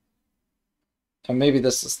 and maybe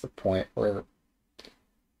this is the point where,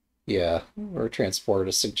 yeah, where Transport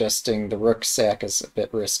is suggesting the rook sack is a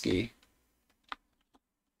bit risky.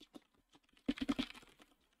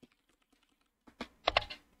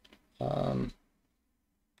 Um,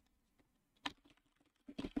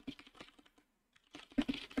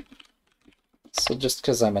 So just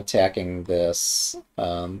because I'm attacking this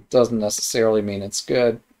doesn't necessarily mean it's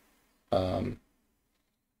good. Um,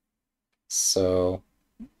 so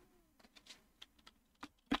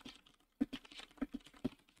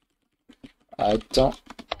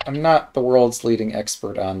I'm not the world's leading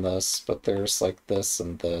expert on this, but there's like this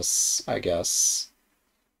and this, I guess.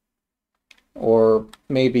 Or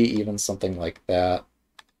maybe even something like that.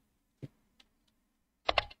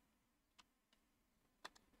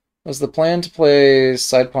 Was the plan to play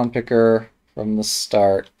side pawn picker from the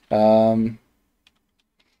start?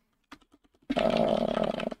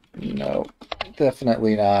 No,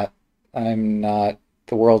 definitely not. I'm not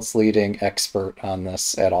the world's leading expert on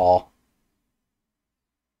this at all.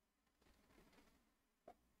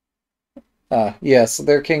 Yeah, so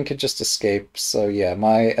their king could just escape. So yeah,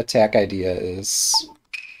 my attack idea is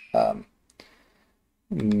um,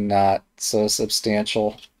 not so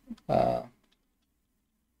substantial. Uh,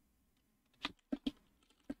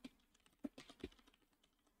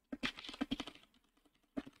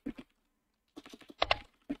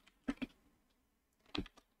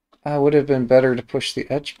 would have been better to push the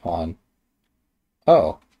edge pawn.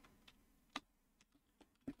 Oh,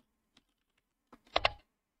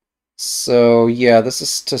 so yeah, this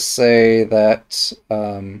is to say that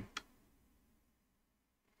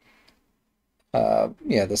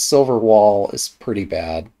yeah, the silver wall is pretty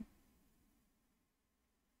bad.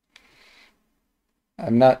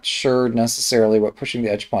 I'm not sure necessarily what pushing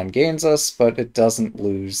the edge pawn gains us, but it doesn't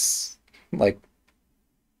lose like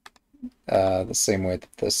the same way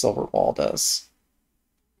that the silver wall does.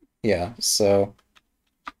 Yeah, so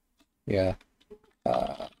yeah.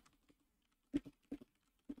 Uh,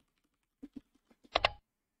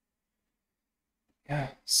 yeah,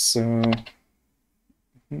 so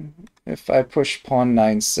if I push pawn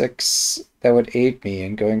 9-6, that would aid me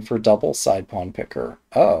in going for double side pawn picker.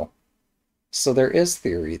 Oh, so there is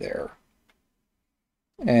theory there.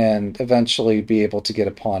 And eventually be able to get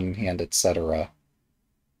a pawn in hand, etc.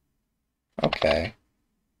 Okay.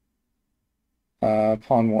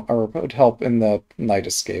 Pawn one, or would help in the knight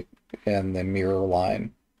escape and the mirror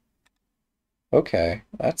line. Okay,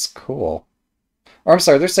 that's cool. Or I'm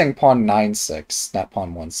sorry, they're saying pawn 9-6, not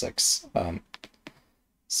pawn 1-6.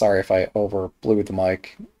 Sorry if I over blew the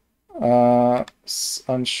mic.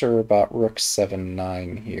 Unsure about rook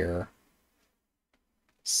 7-9 here.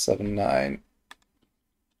 7-9.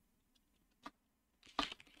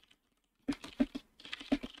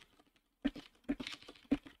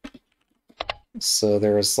 So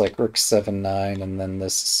there was like rook 7-9 and then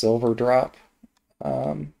this silver drop.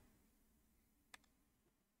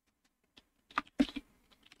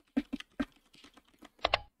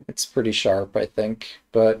 It's pretty sharp, I think,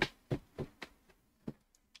 but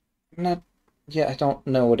I'm not. Yeah, I don't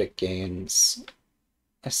know what it gains.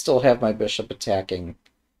 I still have my bishop attacking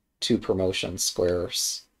 2 promotion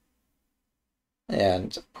squares.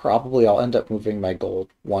 And probably I'll end up moving my gold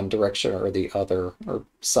one direction or the other, or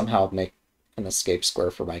somehow make an escape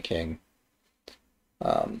square for my king.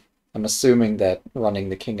 I'm assuming that running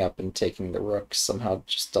the king up and taking the rook somehow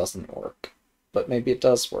just doesn't work. But maybe it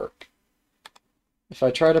does work. If I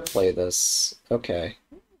try to play this, okay.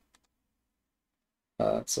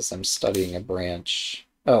 It says I'm studying a branch.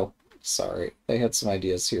 Oh, sorry. They had some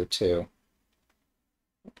ideas here too.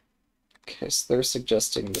 Okay, so they're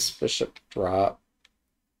suggesting this bishop drop.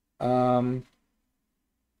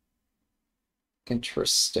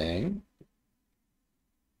 Interesting.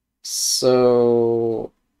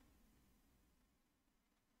 So,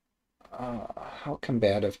 how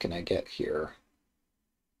combative can I get here?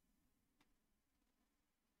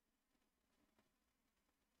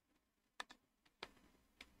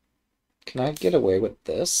 Can I get away with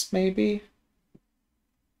this, maybe?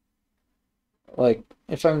 Like,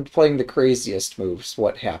 if I'm playing the craziest moves,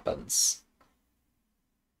 what happens?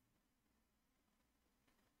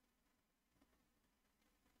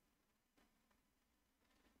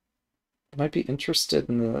 I might be interested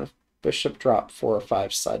in the bishop drop 4 or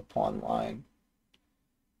 5 side pawn line.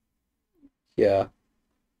 Yeah,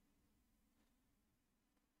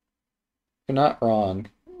 you're not wrong.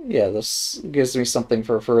 Yeah, this gives me something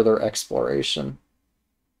for further exploration.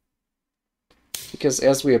 Because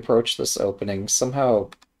as we approach this opening, somehow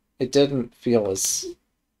it didn't feel as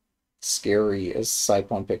scary as side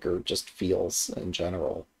pawn picker just feels in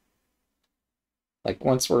general. Like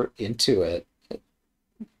once we're into it,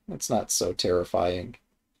 it's not so terrifying.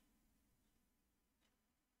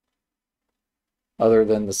 Other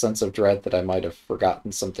than the sense of dread that I might have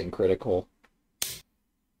forgotten something critical.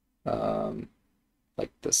 Um,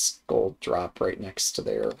 like this gold drop right next to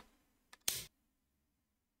there.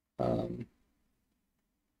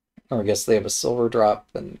 Or I guess they have a silver drop,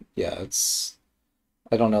 and yeah, it's...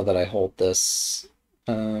 I don't know that I hold this.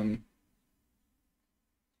 Um,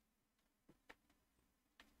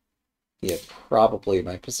 yeah, probably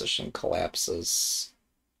my position collapses.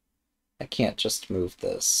 I can't just move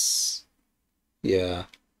this. Yeah.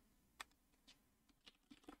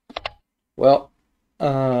 Well,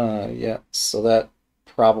 yeah, so that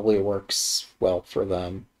probably works well for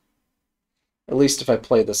them. At least if I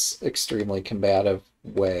play this extremely combative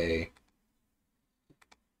way.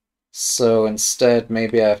 So instead,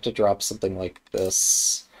 maybe I have to drop something like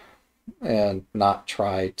this and not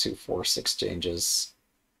try to force exchanges.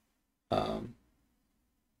 Um,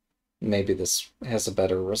 maybe this has a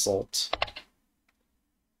better result.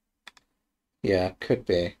 Yeah, could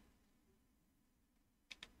be.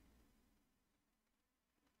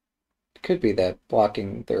 Could be that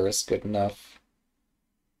blocking there is good enough.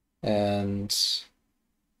 And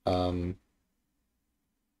um,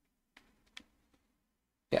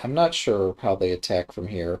 yeah, I'm not sure how they attack from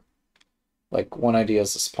here. Like, one idea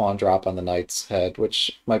is this pawn drop on the knight's head,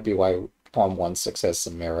 which might be why pawn 1-6 has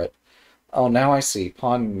some merit. Oh, now I see.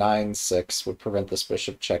 Pawn 9-6 would prevent this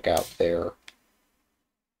bishop check out there.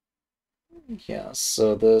 Yeah,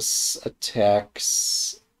 so this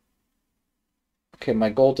attacks... Okay, my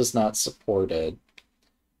gold is not supported.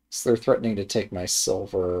 So they're threatening to take my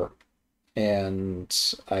silver, and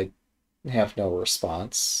I have no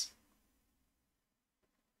response.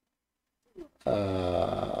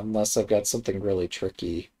 Unless I've got something really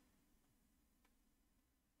tricky.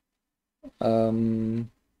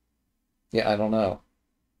 Yeah, I don't know.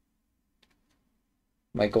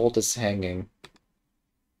 My gold is hanging.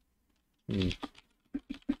 Hmm.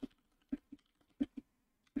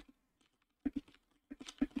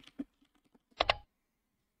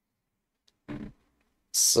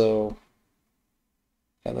 So,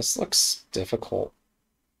 yeah, this looks difficult.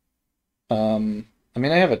 I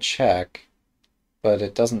mean, I have a check, but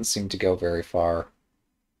it doesn't seem to go very far.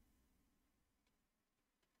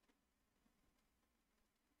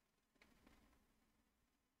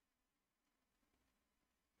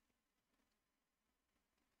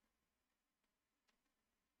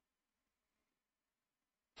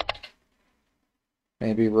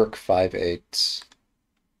 Maybe rook 5-8.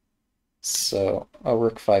 So, oh,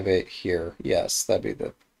 rook 5-8 here. Yes, that'd be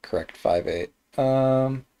the correct 5-8.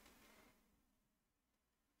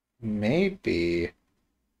 Maybe.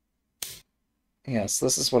 Yes,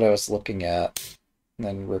 this is what I was looking at. And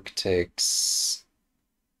then rook takes.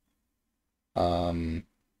 Um,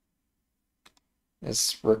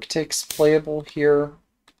 is rook takes playable here?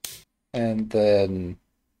 And then,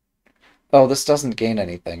 oh, this doesn't gain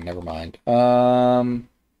anything. Never mind.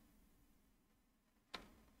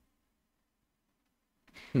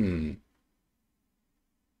 Hmm.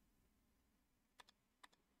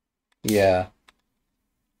 Yeah.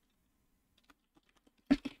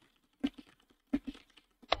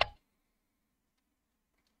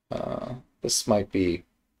 This might be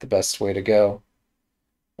the best way to go.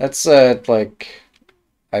 That said, like,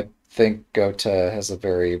 I think Gota has a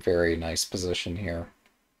very, very nice position here.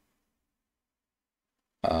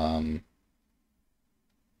 Um,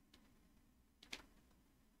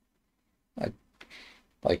 I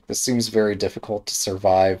like this seems very difficult to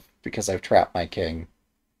survive because I've trapped my king.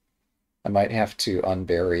 I might have to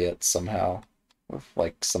unbury it somehow with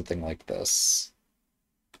like something like this.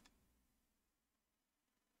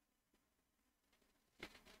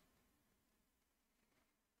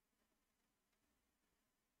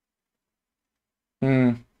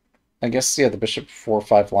 Hmm. I guess yeah, the bishop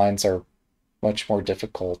 4-5 lines are much more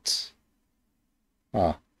difficult.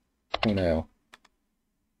 Huh. Who knew?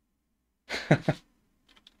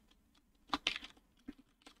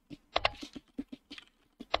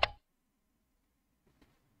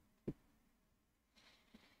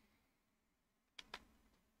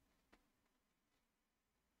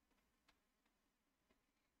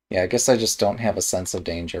 Yeah, I guess I just don't have a sense of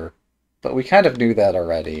danger. But we kind of knew that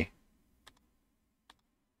already.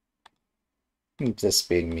 This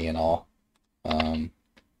being me and all. Um,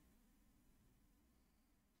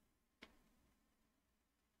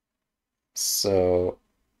 so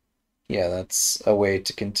yeah, that's a way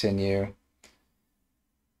to continue.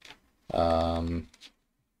 Um,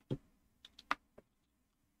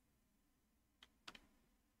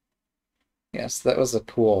 yes, that was a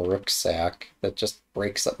cool rook sack that just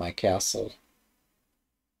breaks up my castle.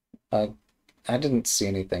 Uh, I didn't see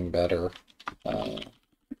anything better. Uh,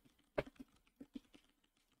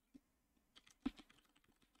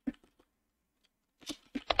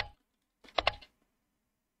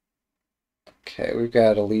 okay, we've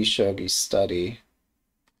got Ali Shogi's study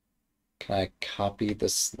can I copy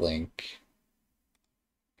this link?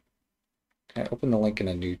 Can I open the link in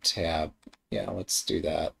a new tab? Yeah, let's do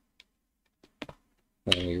that.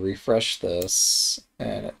 Then we refresh this,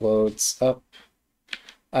 and it loads up.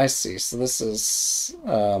 I see. So this is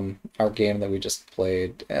our game that we just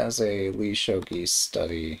played as a Lee Shogi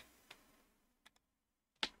study.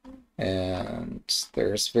 And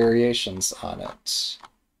there's variations on it.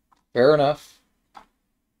 Fair enough.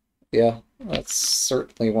 Yeah, that's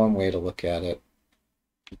certainly one way to look at it.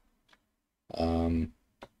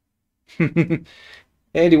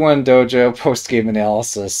 81 Dojo post-game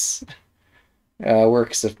analysis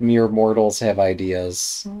works if mere mortals have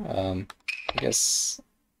ideas. I guess,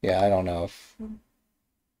 yeah, I don't know if,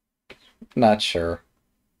 not sure.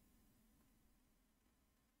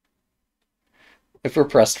 If we're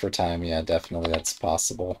pressed for time, yeah, definitely that's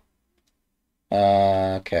possible.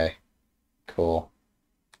 Okay, cool.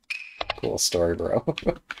 Cool story, bro.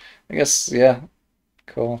 I guess, yeah,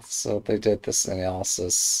 cool. So they did this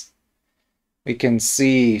analysis. We can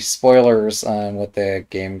see spoilers on what the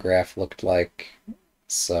game graph looked like.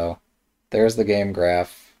 So there's the game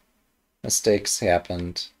graph. Mistakes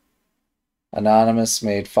happened. Anonymous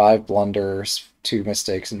made 5 blunders, 2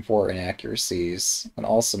 mistakes, and 4 inaccuracies, and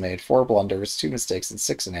also made 4 blunders, 2 mistakes, and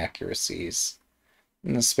 6 inaccuracies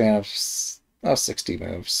in the span of 60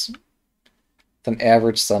 moves, with an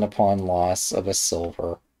average sun upon loss of a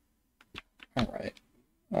silver. All right.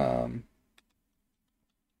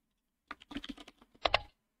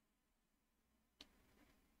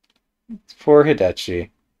 Poor Hidechi.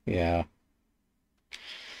 Yeah.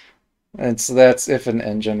 And so that's if an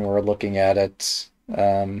engine were looking at it.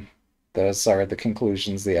 Those are the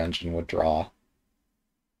conclusions the engine would draw.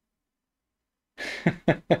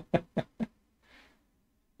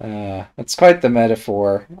 It's quite the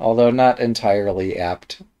metaphor, although not entirely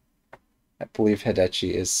apt. I believe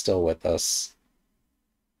Hidechi is still with us.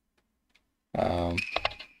 But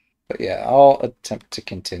yeah, I'll attempt to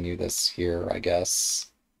continue this here, I guess.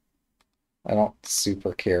 I don't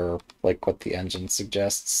super care like what the engine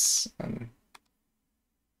suggests. And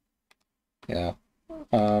yeah.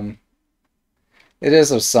 It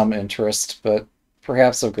is of some interest, but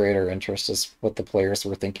perhaps of greater interest is what the players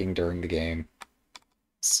were thinking during the game.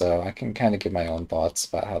 So I can kind of give my own thoughts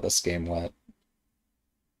about how this game went.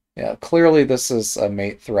 Yeah, clearly this is a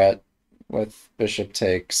mate threat with bishop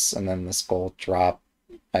takes and then this gold drop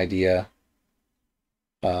idea.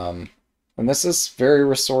 And this is very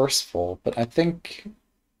resourceful, but I think,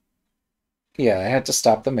 yeah, I had to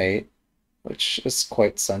stop the mate, which is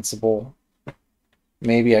quite sensible.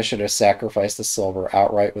 Maybe I should have sacrificed the silver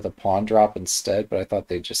outright with a pawn drop instead, but I thought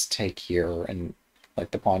they'd just take here and like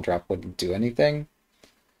the pawn drop wouldn't do anything.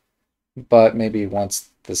 But maybe once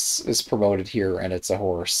this is promoted here and it's a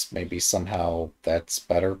horse, maybe somehow that's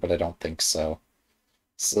better, but I don't think so.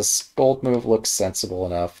 So this gold move looks sensible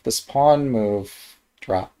enough. This pawn move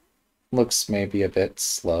drop looks maybe a bit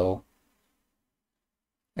slow.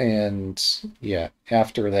 And yeah,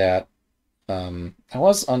 after that, I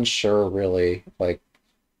was unsure really. Like,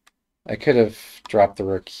 I could have dropped the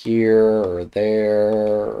rook here or there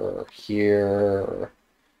or here. Or,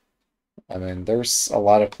 I mean, there's a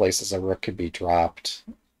lot of places a rook could be dropped.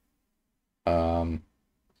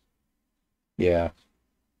 Yeah.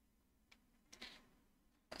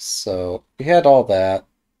 So we had all that.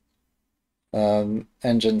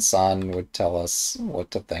 Engine San would tell us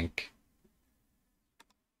what to think.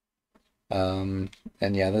 And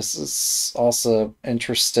yeah, this is also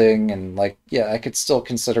interesting, and like, yeah, I could still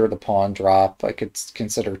consider the pawn drop. I could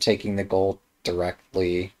consider taking the gold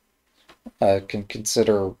directly. Can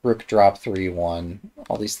consider rook drop 3-1.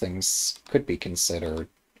 All these things could be considered.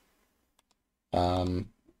 Yeah,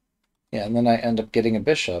 and then I end up getting a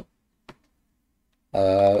bishop.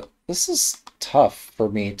 This is tough for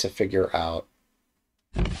me to figure out.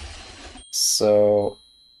 So,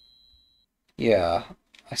 yeah,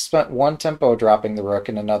 I spent one tempo dropping the rook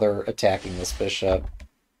and another attacking this bishop.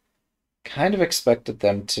 Kind of expected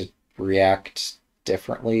them to react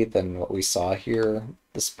differently than what we saw here.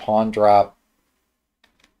 This pawn drop.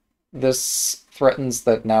 This threatens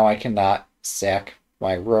that now I cannot sack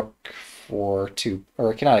my rook for 2,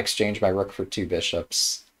 or I cannot exchange my rook for 2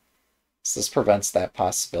 bishops. So this prevents that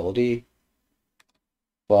possibility.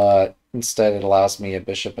 But instead it allows me a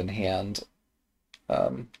bishop in hand.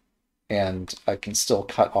 And I can still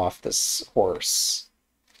cut off this horse.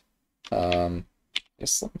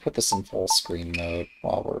 Just let me put this in full screen mode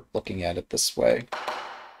while we're looking at it this way.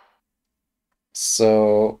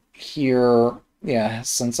 So here, yeah,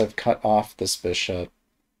 since I've cut off this bishop,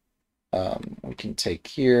 we can take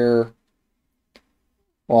here.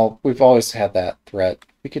 Well, we've always had that threat.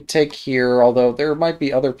 We could take here, although there might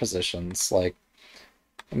be other positions, like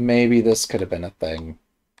maybe this could have been a thing.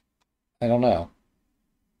 I don't know.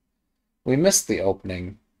 We missed the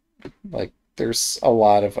opening. Like, there's a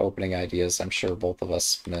lot of opening ideas I'm sure both of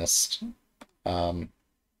us missed. Um,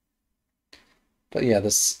 but yeah,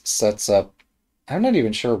 this sets up. I'm not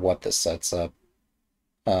even sure what this sets up.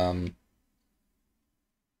 Um,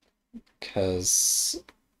 because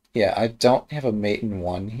yeah, I don't have a mate in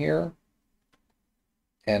one here,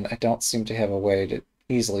 and I don't seem to have a way to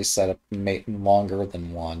easily set up a mate in longer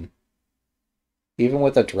than one. Even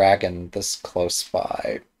with a dragon this close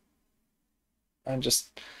by, I'm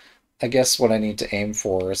just, I guess what I need to aim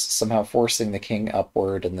for is somehow forcing the king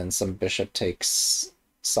upward and then some bishop takes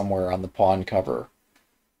somewhere on the pawn cover,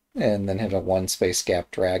 and then hit a one space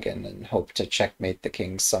gap dragon and hope to checkmate the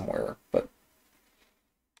king somewhere. But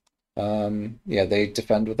yeah, they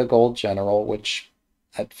defend with a gold general, which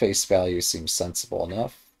at face value seems sensible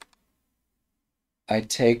enough. I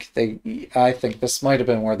think this might have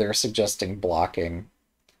been where they're suggesting blocking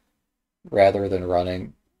rather than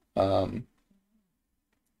running. Um,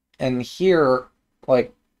 and here,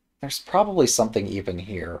 like, there's probably something even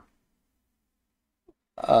here.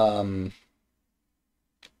 Um,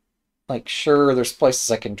 like, sure, there's places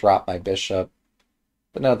I can drop my bishop,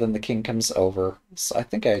 but no, then the king comes over. So I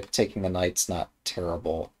think taking the knight's not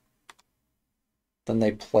terrible. Then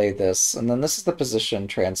they play this, and then this is the position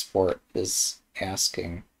transport is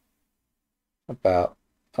asking about.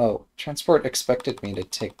 Oh, transport expected me to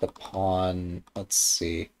take the pawn, let's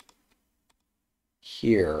see,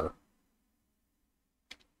 here.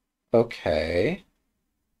 Okay.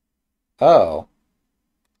 Oh,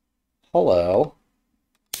 hello.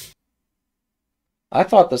 I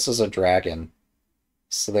thought this was a dragon,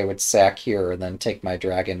 so they would sack here and then take my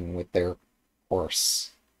dragon with their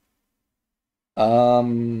horse.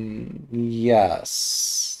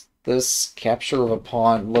 Yes. This capture of a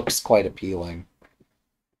pawn looks quite appealing.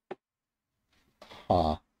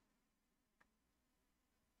 Huh.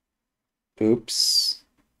 Oops.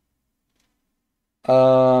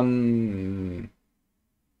 Um,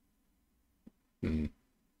 hmm.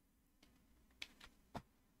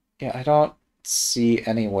 Yeah, I don't see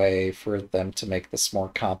any way for them to make this more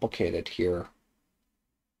complicated here.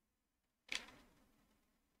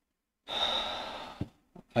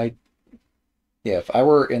 I, yeah, if I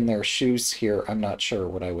were in their shoes here, I'm not sure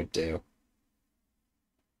what I would do.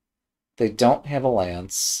 They don't have a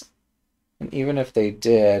lance, and even if they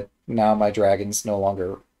did, now my dragon's no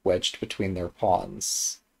longer wedged between their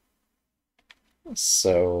pawns.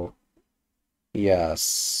 So,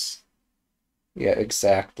 yes. Yeah,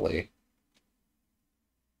 exactly.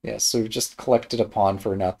 Yeah, so we've just collected a pawn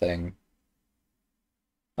for nothing.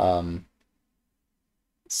 Um,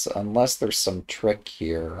 so unless there's some trick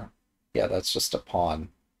here, yeah, that's just a pawn.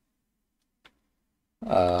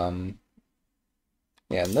 Um,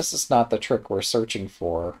 yeah, and this is not the trick we're searching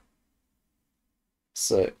for.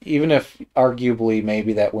 So even if arguably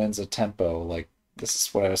maybe that wins a tempo, like this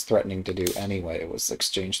is what I was threatening to do anyway, was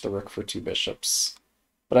exchange the rook for two bishops.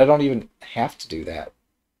 But I don't even have to do that.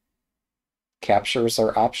 Captures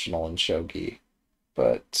are optional in shogi,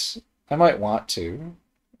 but I might want to.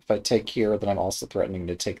 If I take here, then I'm also threatening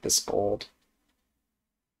to take this gold.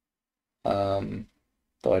 Though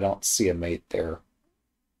I don't see a mate there.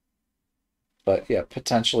 But yeah,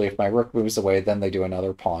 potentially if my rook moves away, then they do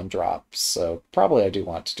another pawn drop. So probably I do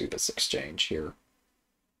want to do this exchange here.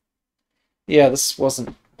 Yeah, this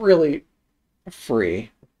wasn't really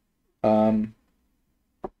free. Um,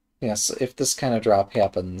 yes, if this kind of drop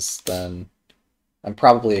happens, then I'm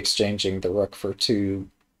probably exchanging the rook for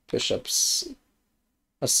two bishops,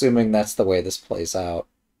 assuming that's the way this plays out.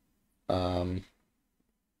 Um,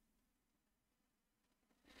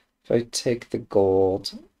 if I take the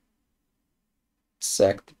gold,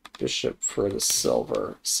 sack the bishop for the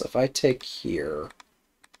silver. So if I take here,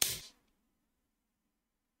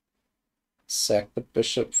 sack the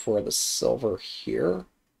bishop for the silver here.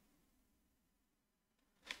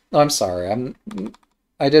 No, I'm sorry.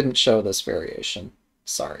 I didn't show this variation.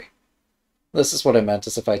 Sorry. This is what I meant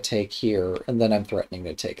is if I take here and then I'm threatening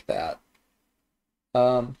to take that.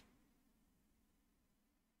 Um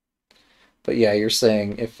but yeah, you're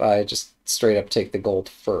saying if I just straight up take the gold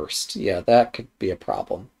first. Yeah, that could be a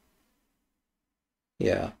problem.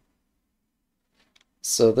 Yeah.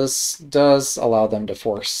 So this does allow them to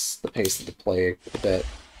force the pace of the play a bit,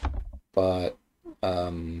 but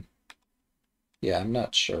yeah, I'm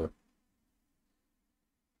not sure.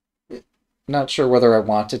 Not sure whether I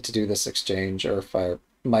wanted to do this exchange or if I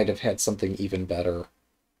might have had something even better.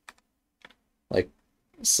 Like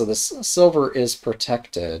So this silver is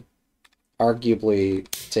protected. Arguably,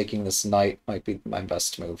 taking this knight might be my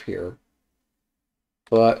best move here.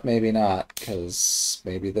 But maybe not, because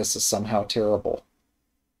maybe this is somehow terrible.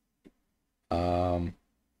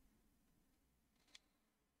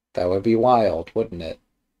 That would be wild, wouldn't it?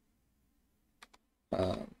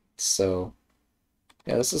 So,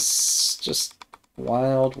 yeah, this is just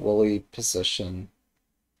wild, woolly position.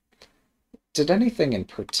 Did anything in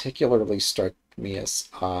particularly strike me as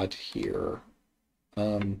odd here?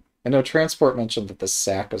 I know Transport mentioned that the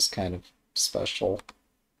sack is kind of special.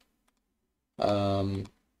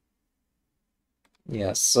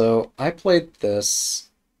 Yeah, so I played this,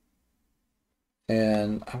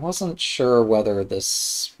 and I wasn't sure whether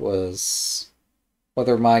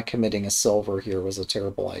my committing a silver here was a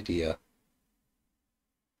terrible idea.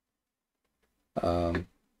 Um,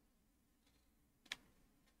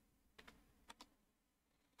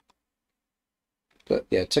 but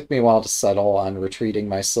yeah, it took me a while to settle on retreating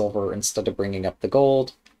my silver instead of bringing up the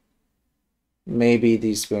gold. Maybe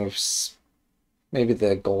these moves, maybe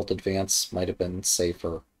the gold advance might have been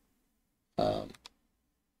safer. That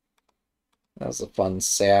was a fun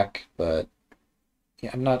sack, but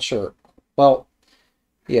yeah, I'm not sure. Well,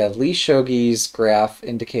 yeah, Lee Shogi's graph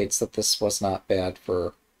indicates that this was not bad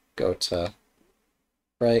for Gota,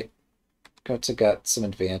 right? Gota got some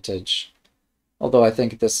advantage. Although I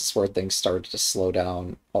think this is where things started to slow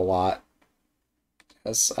down a lot,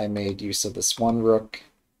 as I made use of this one rook,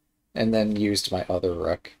 and then used my other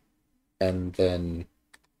rook, and then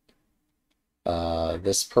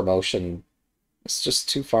this promotion is just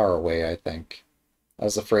too far away, I think. I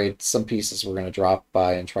was afraid some pieces were going to drop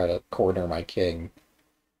by and try to corner my king,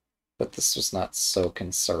 but this was not so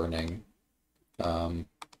concerning.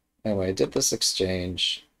 Anyway, I did this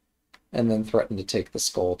exchange, and then threatened to take this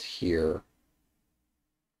gold here.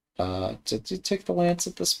 Did you take the lance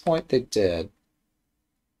at this point? They did.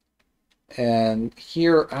 And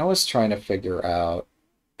here I was trying to figure out,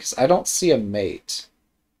 because I don't see a mate.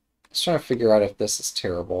 I was trying to figure out if this is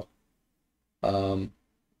terrible.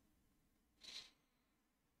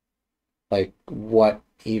 Like, what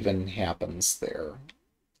even happens there?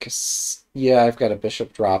 Because, yeah, I've got a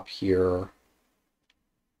bishop drop here,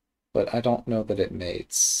 but I don't know that it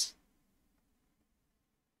mates.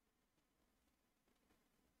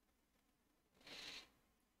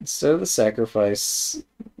 Instead of the sacrifice,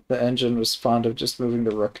 the engine was fond of just moving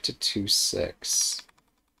the rook to 2-6.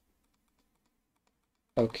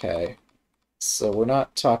 Okay, so we're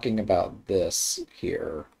not talking about this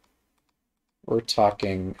here. We're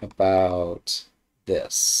talking about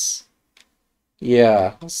this.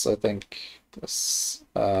 Yeah, so I think this,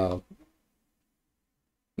 yeah,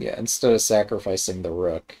 instead of sacrificing the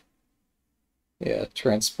rook, yeah,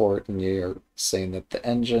 transport, and you're saying that the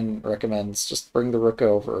engine recommends just bring the rook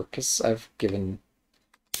over, because I've given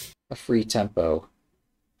a free tempo.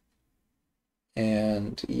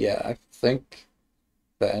 And yeah, I think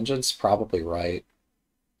the engine's probably right.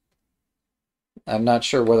 I'm not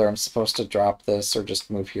sure whether I'm supposed to drop this or just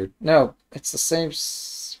move here. No, it's the same.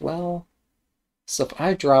 Well, so if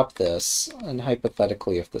I drop this, and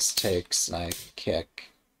hypothetically if this takes and I kick,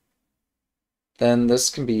 then this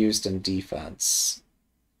can be used in defense.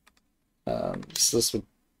 So this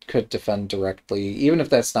could defend directly. Even if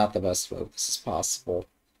that's not the best move, this is possible.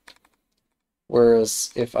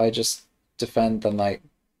 Whereas if I just defend the knight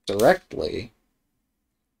directly,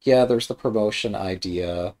 yeah, there's the promotion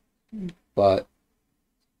idea, but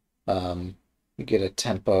you get a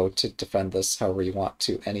tempo to defend this however you want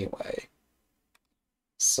to anyway.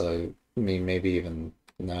 So, I mean, maybe even,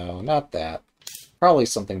 no, not that. Probably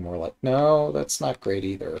something more like, no, that's not great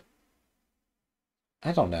either.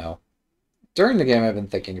 I don't know. During the game, I've been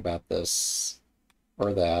thinking about this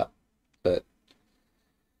or that, but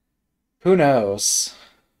who knows?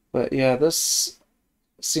 But yeah, this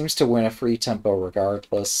seems to win a free tempo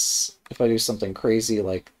regardless. If I do something crazy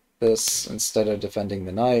like this instead of defending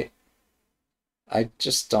the knight, I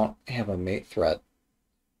just don't have a mate threat.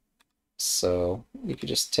 So you could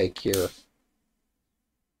just take here.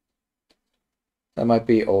 That might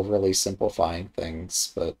be overly simplifying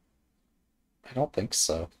things, but I don't think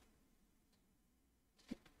so.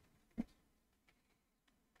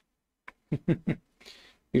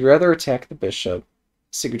 You'd rather attack the bishop,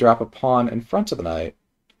 so you could drop a pawn in front of the knight,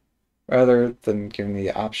 rather than giving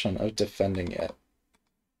the option of defending it.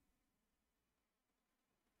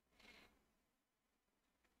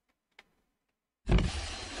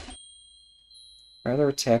 Rather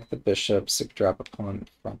attack the bishop, so you could drop a pawn in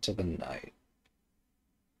front of the knight.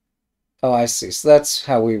 Oh, I see. So that's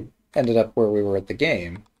how we ended up where we were at the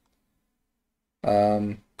game.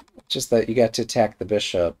 just that you got to attack the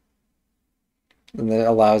bishop, and that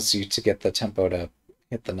allows you to get the tempo to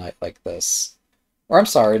hit the knight like this. Or I'm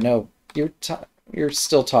sorry, no, you're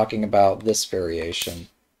still talking about this variation.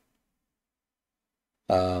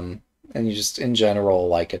 And you just in general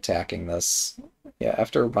like attacking this. Yeah,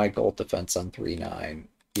 after my gold defense on 3-9.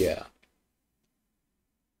 Yeah.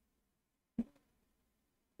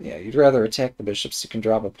 Yeah, you'd rather attack the bishop so you can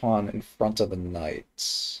drop a pawn in front of the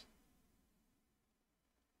knight.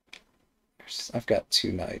 I've got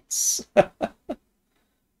 2 knights.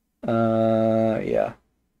 Yeah.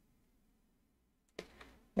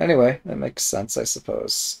 Anyway, that makes sense, I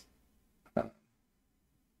suppose.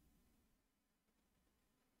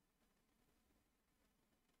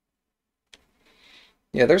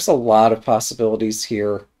 Yeah, there's a lot of possibilities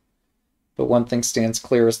here, but one thing stands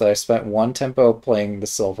clear is that I spent one tempo playing the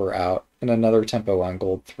silver out and another tempo on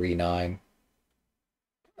gold 3-9.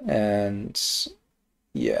 And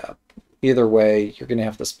yeah, either way, you're going to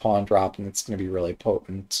have this pawn drop and it's going to be really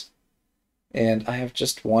potent. And I have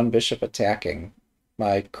just one bishop attacking.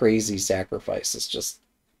 My crazy sacrifice is just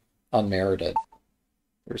unmerited.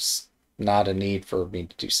 There's not a need for me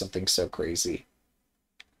to do something so crazy.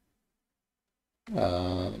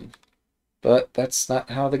 Um, but that's not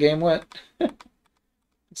how the game went.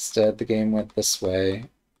 Instead, the game went this way.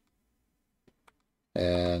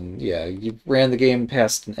 And yeah, you ran the game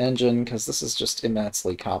past an engine because this is just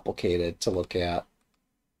immensely complicated to look at.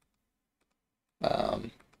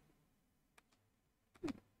 Um,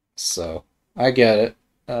 so I get it.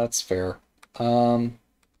 That's fair. Um,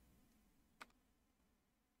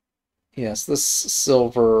 yes, this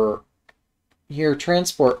silver here,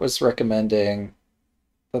 Transport was recommending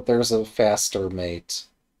that there's a faster mate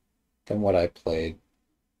than what I played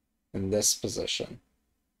in this position.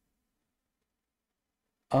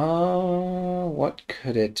 What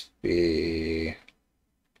could it be?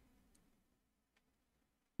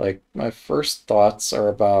 Like, my first thoughts are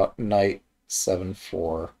about knight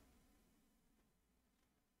 7-4.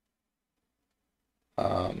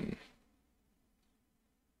 Um,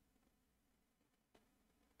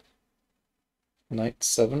 knight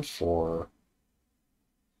 7-4.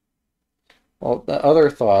 Well, the other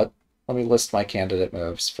thought, let me list my candidate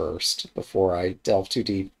moves first before I delve too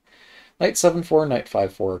deep. Knight 7-4, knight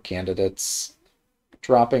 5-4 are candidates.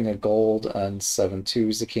 Dropping a gold on 7-2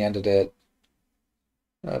 is a candidate.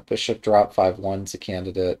 Bishop drop 5-1 is a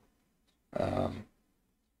candidate. Um,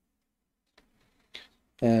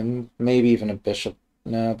 and maybe even a bishop.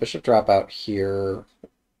 No, bishop drop out here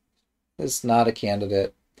is not a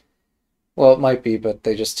candidate. Well, it might be, but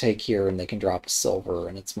they just take here and they can drop a silver,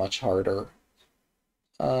 and it's much harder.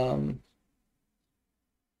 Um,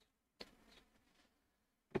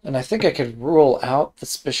 and I think I could rule out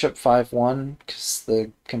this bishop 5-1 because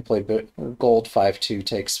the can play gold 5-2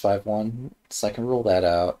 takes 5-1, so I can rule that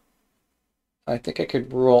out. I think I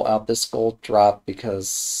could rule out this gold drop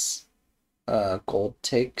because gold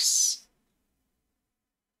takes.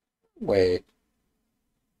 Wait.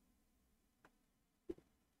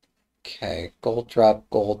 Okay, gold drop,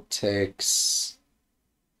 gold takes.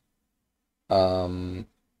 Um.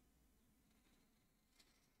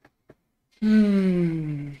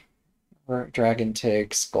 Hmm. Dragon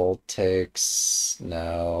takes, gold takes.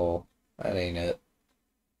 No, that ain't it.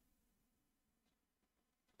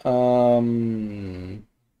 Um.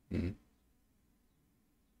 Hmm.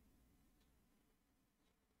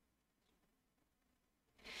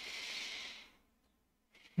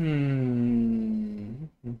 Hmm.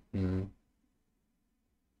 Hmm.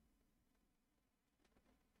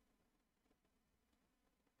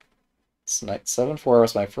 It's knight 7-4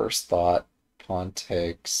 was my first thought. Pawn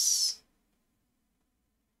takes.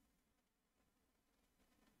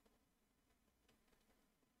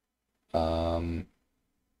 Um.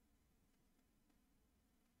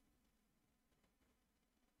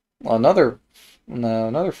 Well, another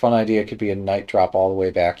fun idea could be a knight drop all the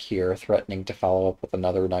way back here, threatening to follow up with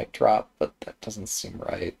another knight drop, but that doesn't seem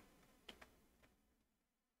right.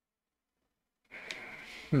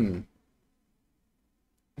 Hmm.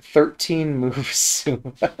 13 moves.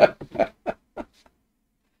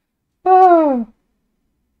 Oh,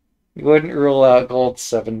 you wouldn't rule out gold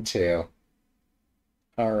 7-2.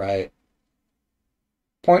 All right.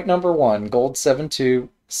 Point number one, gold 7-2,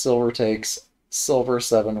 silver takes, silver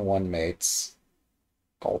 7-1 mates.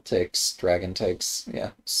 Gold takes, dragon takes.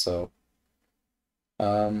 Yeah, so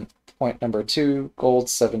point number two, gold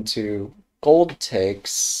 7-2, gold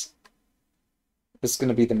takes. This is going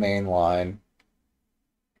to be the main line.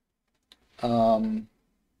 Um,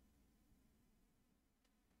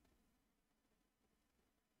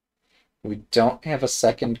 we don't have a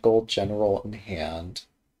second gold general in hand.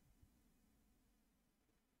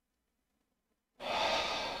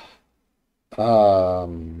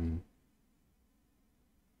 Um,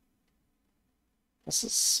 this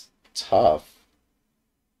is tough.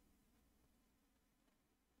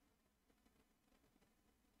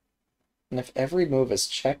 And if every move is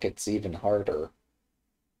check, it's even harder.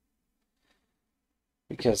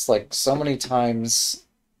 Because, like, so many times,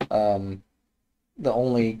 um, the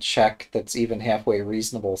only check that's even halfway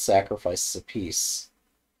reasonable sacrifices a piece.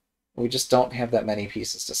 We just don't have that many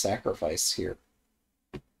pieces to sacrifice here.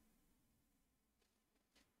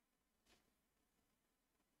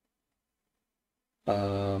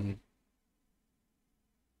 Um,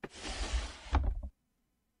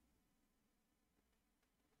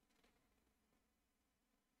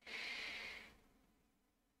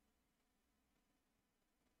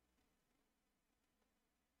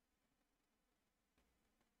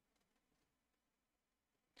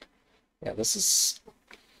 yeah, this is...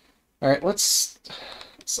 Alright, let's...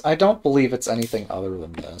 I don't believe it's anything other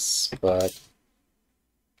than this, but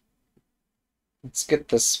let's get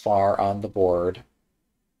this far on the board.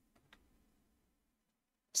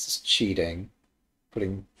 This is cheating,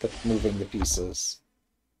 moving the pieces.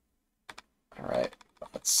 Alright,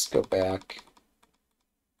 let's go back.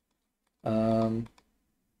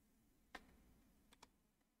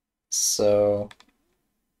 So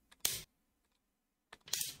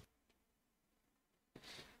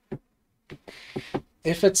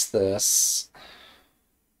if it's this,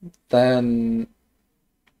 then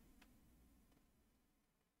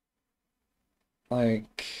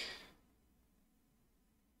like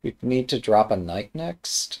we'd need to drop a knight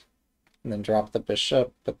next, and then drop the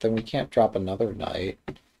bishop, but then we can't drop another knight.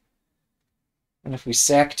 And if we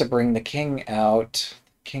sack to bring the king out,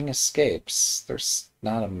 the king escapes. There's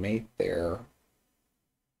not a mate there.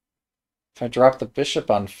 If I drop the bishop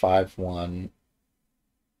on 5-1,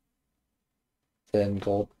 then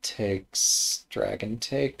gold takes, dragon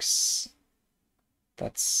takes.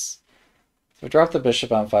 That's... If I drop the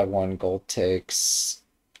bishop on 5-1, gold takes.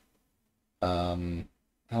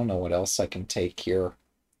 I don't know what else I can take here.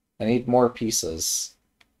 I need more pieces.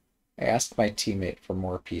 I asked my teammate for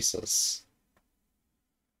more pieces.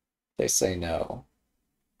 They say no.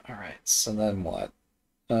 Alright, so then what?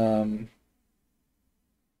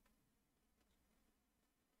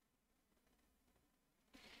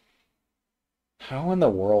 How in the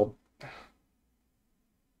world?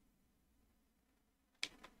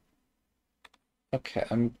 Okay,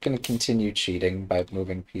 I'm gonna continue cheating by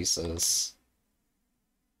moving pieces.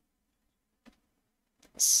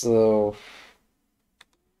 So,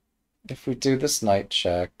 if we do this knight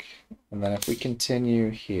check, and then if we continue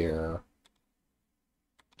here,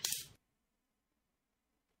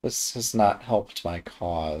 this has not helped my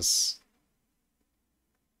cause.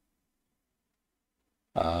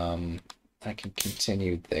 I can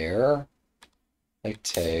continue there. I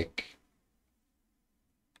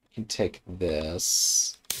can take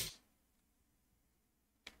this.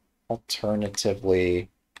 Alternatively,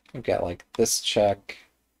 we've got like this check,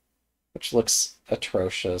 which looks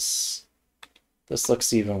atrocious. This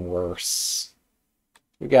looks even worse.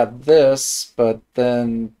 We got this, but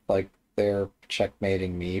then like they're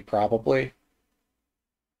checkmating me probably.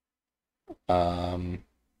 Um,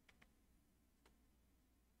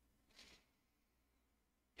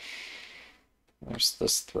 there's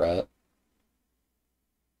this threat.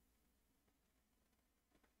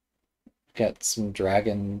 Get some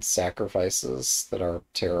dragon sacrifices that are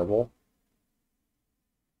terrible.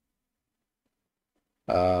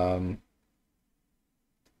 Um,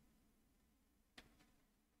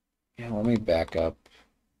 yeah, let me back up.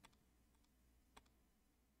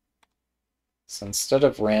 So instead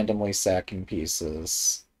of randomly sacking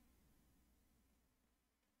pieces,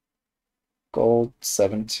 gold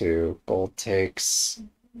 7-2, gold takes,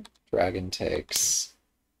 dragon takes.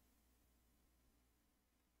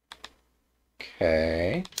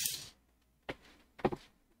 Okay.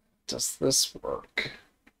 Does this work?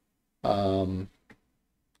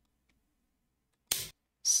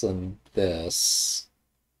 So this.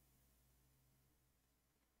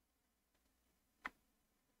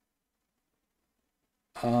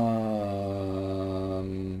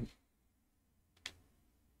 Um,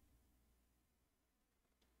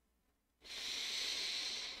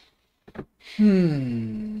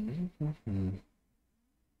 hmm.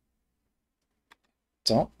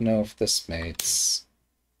 Don't know if this mates.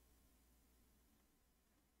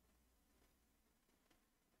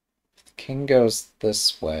 If the king goes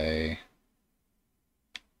this way.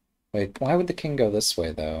 Wait, why would the king go this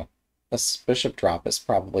way, though? This bishop drop is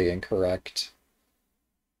probably incorrect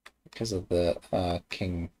because of the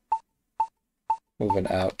king moving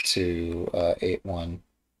out to 8-1.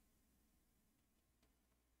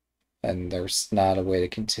 And there's not a way to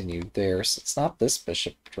continue there, so it's not this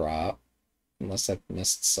bishop drop, unless I've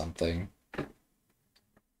missed something.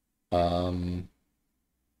 Um,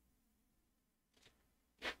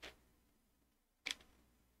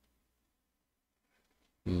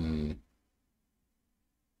 hmm.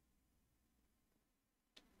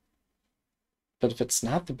 But if it's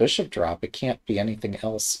not the bishop drop, it can't be anything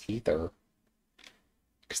else either.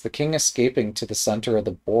 Because the king escaping to the center of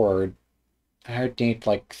the board, I'd need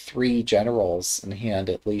like 3 generals in hand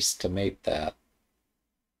at least to mate that.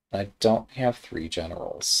 I don't have 3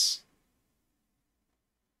 generals.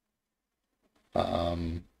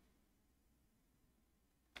 Um,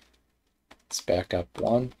 let's back up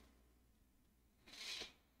 1.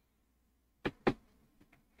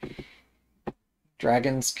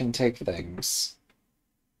 Dragons can take things,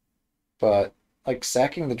 but like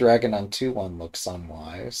sacking the dragon on 2-1 looks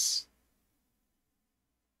unwise.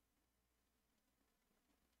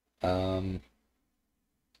 A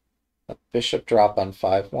bishop drop on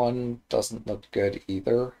 5-1 doesn't look good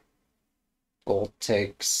either. Gold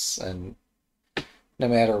takes, and no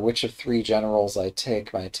matter which of 3 generals I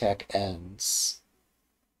take, my attack ends.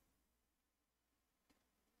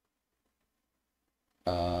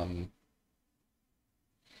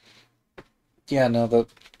 Yeah, no, the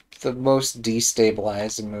most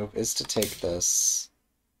destabilizing move is to take this.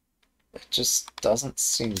 It just doesn't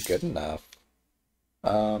seem good enough.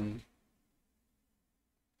 If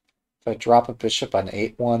I drop a bishop on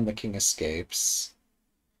 8-1, the king escapes.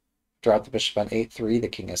 Drop the bishop on 8-3, the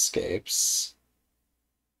king escapes.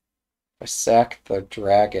 If I sack the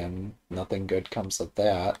dragon, nothing good comes of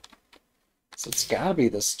that. So it's gotta be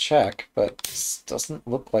this check, but this doesn't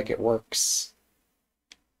look like it works.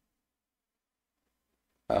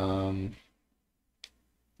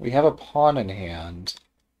 We have a pawn in hand.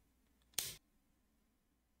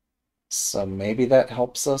 So maybe that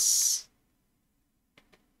helps us.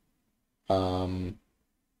 And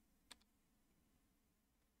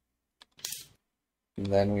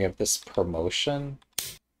then we have this promotion.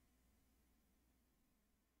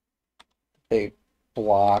 They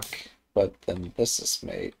block, but then this is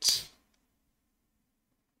mate.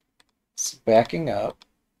 So backing up.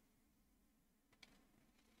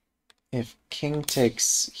 If king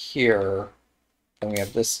takes here, then we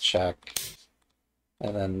have this check,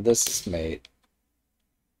 and then this is mate.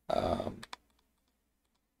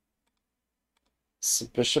 So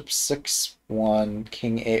bishop 6-1,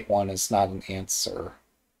 king 8-1 is not an answer.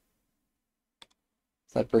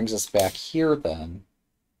 So that brings us back here then.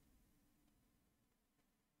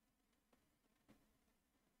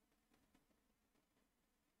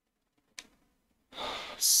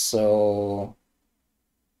 So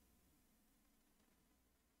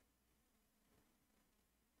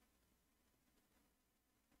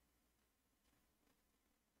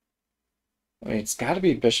I mean, it's got to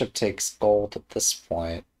be bishop takes gold at this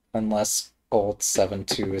point, unless gold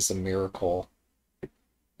 7-2 is a miracle.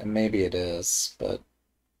 And maybe it is, but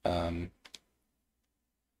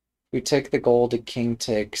we take the gold, the king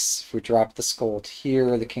takes. If we drop this gold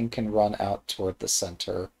here, the king can run out toward the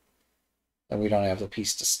center. And we don't have the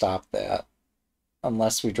piece to stop that.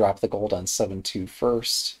 Unless we drop the gold on 7-2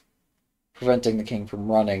 first, preventing the king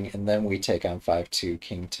from running, and then we take on 5-2,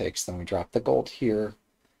 king takes, then we drop the gold here.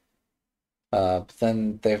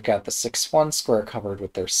 Then they've got the 6-1 square covered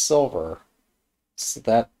with their silver, so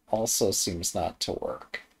that also seems not to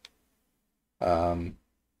work.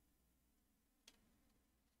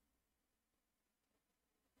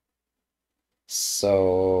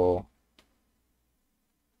 So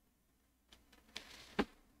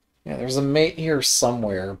yeah, there's a mate here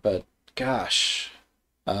somewhere, but gosh,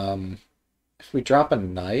 if we drop a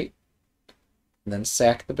knight and then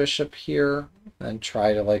sack the bishop here, and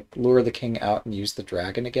try to like lure the king out and use the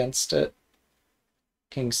dragon against it,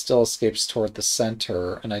 king still escapes toward the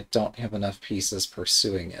center, and I don't have enough pieces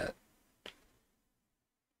pursuing it.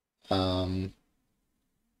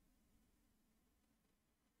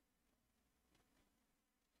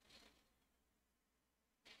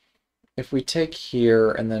 If we take here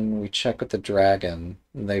and then we check with the dragon,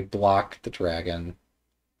 and they block the dragon,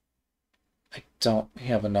 I don't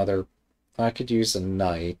have another. I could use a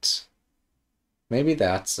knight. Maybe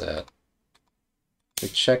that's it. We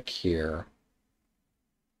check here.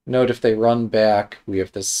 Note if they run back, we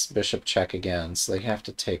have this bishop check again, so they have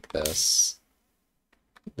to take this.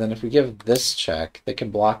 Then if we give this check, they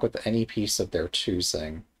can block with any piece of their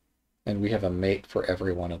choosing, and we have a mate for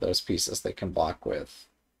every one of those pieces they can block with.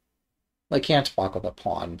 They can't block with a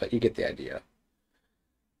pawn, but you get the idea.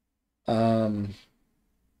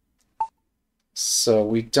 So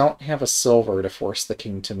we don't have a silver to force the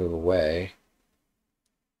king to move away.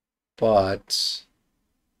 but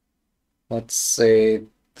let's say,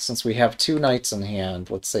 since we have two knights in hand,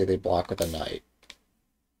 let's say they block with a knight.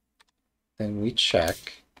 Then we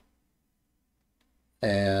check,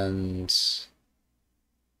 and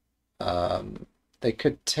they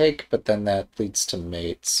could take, but then that leads to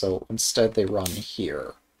mate, so instead they run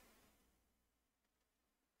here.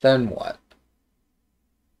 Then what?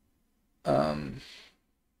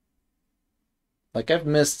 Like I've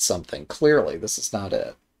missed something. Clearly, this is not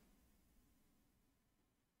it.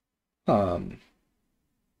 Um,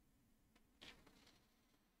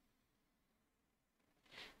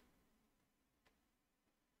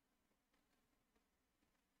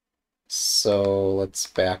 so let's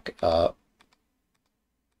back up.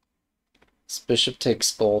 This bishop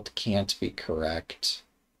takes gold can't be correct.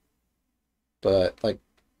 But, like,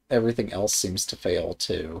 everything else seems to fail,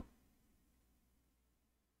 too.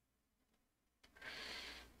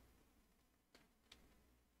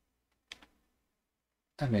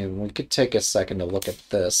 I mean, we could take a second to look at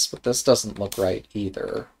this, but this doesn't look right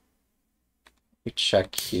either. We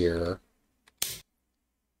check here.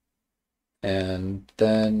 And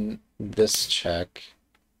then this check.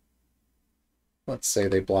 Let's say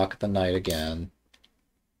they block the knight again.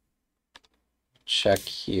 Check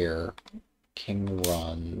here. King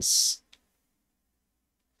runs.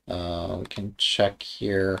 We can check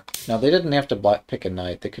here. Now, they didn't have to pick a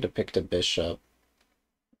knight. They could have picked a bishop,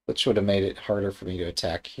 which would have made it harder for me to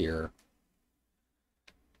attack here.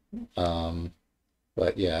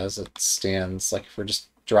 But yeah, as it stands, like if we're just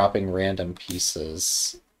dropping random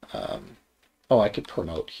pieces, oh, I could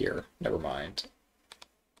promote here. Never mind.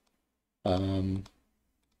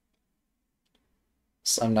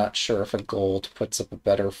 So I'm not sure if a gold puts up a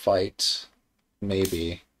better fight.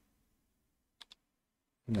 Maybe.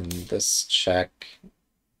 And then this check.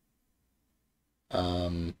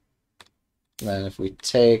 Then if we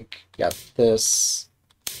take, got this.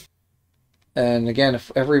 And again,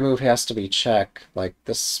 if every move has to be check, like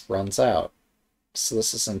this runs out. So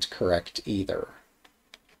this isn't correct either.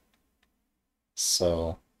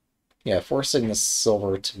 So, yeah, forcing the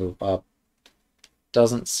silver to move up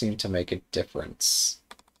doesn't seem to make a difference.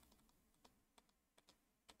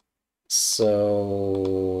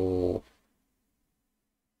 So,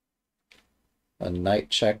 a knight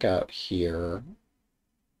check out here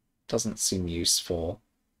doesn't seem useful.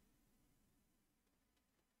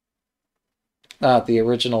 The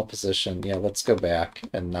original position. Yeah, let's go back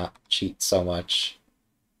and not cheat so much.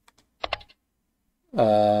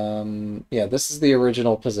 Yeah, this is the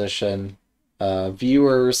original position.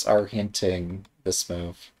 Viewers are hinting this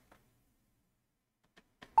move.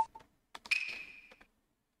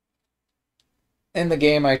 In the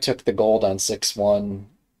game, I took the gold on 6-1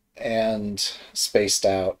 and spaced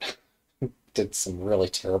out. Did some really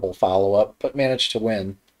terrible follow-up, but managed to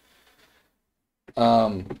win.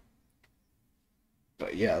 But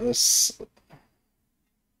yeah, this...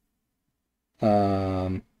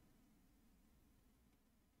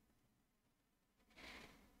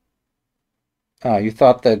 you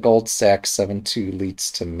thought the gold sack 7-2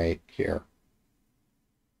 leads to mate here.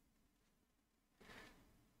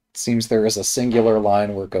 It seems there is a singular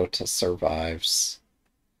line where Gota survives.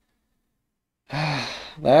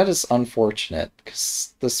 That is unfortunate,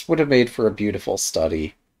 because this would have made for a beautiful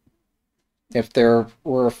study. If there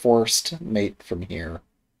were a forced mate from here,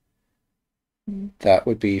 that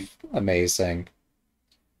would be amazing.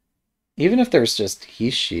 Even if there's just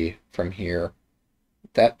Hishi from here,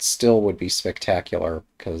 that still would be spectacular,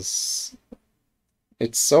 because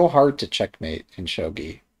it's so hard to checkmate in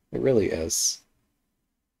shogi. It really is.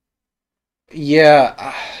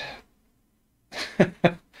 Yeah,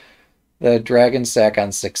 the Dragon Sack on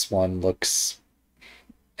 6-1 looks...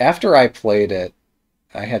 After I played it,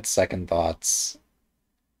 I had second thoughts.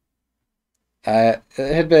 It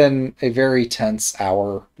had been a very tense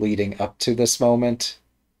hour leading up to this moment.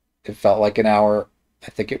 It felt like an hour.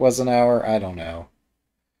 I think it was an hour. I don't know.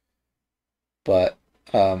 But,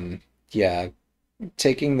 yeah,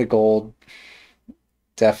 taking the gold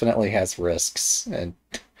definitely has risks, and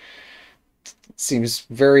seems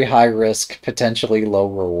very high risk, potentially low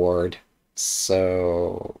reward.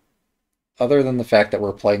 So, other than the fact that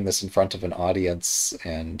we're playing this in front of an audience,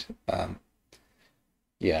 and,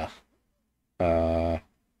 yeah. Uh,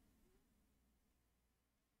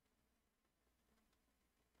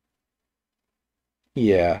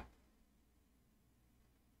 yeah.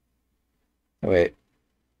 Wait.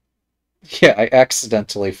 Yeah, I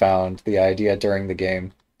accidentally found the idea during the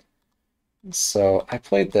game. So I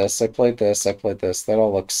played this, I played this, I played this. That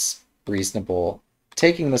all looks reasonable.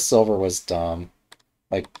 Taking the silver was dumb.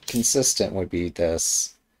 Like, consistent would be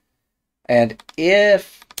this. And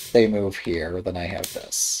if they move here, then I have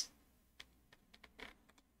this.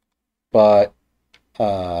 But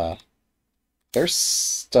there's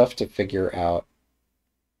stuff to figure out.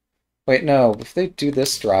 Wait, no, if they do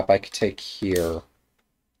this drop, I could take here.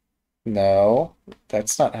 No,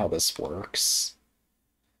 that's not how this works.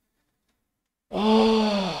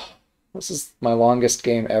 Oh, this is my longest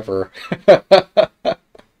game ever.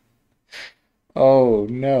 Oh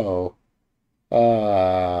no.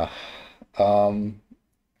 Uh, um,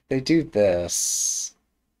 they do this.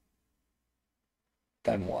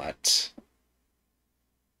 Then what?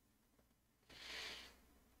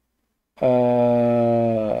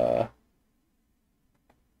 Uh,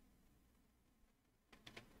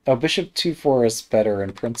 oh, bishop 2-4 is better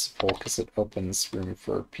in principle because it opens room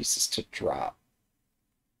for pieces to drop.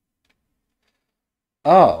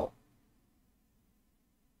 Oh,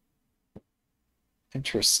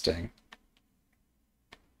 interesting.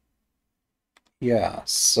 Yeah,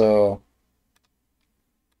 so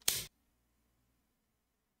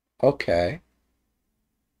okay.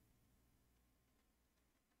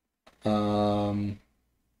 Um,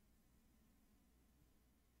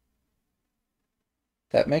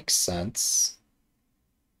 that makes sense.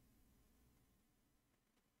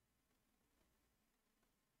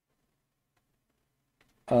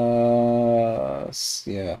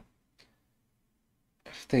 Yeah.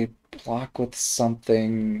 If they block with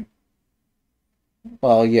something,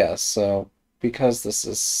 well, yeah, so because this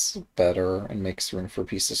is better and makes room for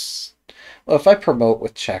pieces. Well, if I promote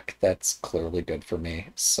with check, that's clearly good for me.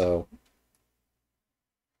 So,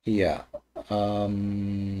 yeah.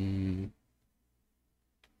 Um,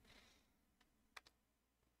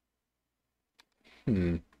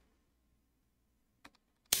 hmm.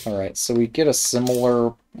 All right, so we get a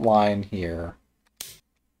similar line here.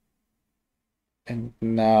 And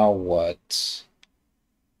now what?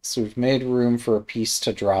 So we've made room for a piece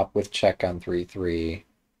to drop with check on 3-3.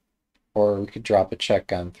 Or we could drop a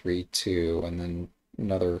check on 3-2 and then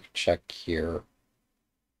another check here.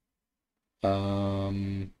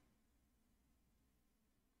 Um,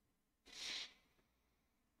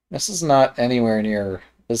 this is not anywhere near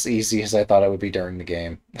as easy as I thought it would be during the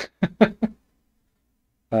game.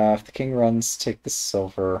 If the king runs, take the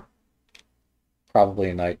silver. Probably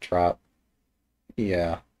a knight drop.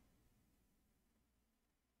 Yeah.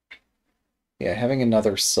 Yeah, having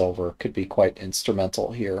another silver could be quite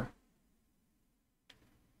instrumental here.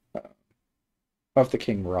 If the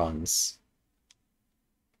king runs.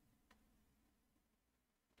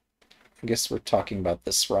 I guess we're talking about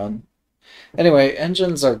this run. Anyway,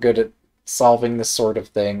 engines are good at solving this sort of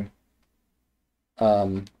thing.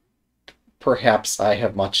 Um, perhaps I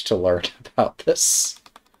have much to learn about this.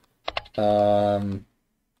 Um,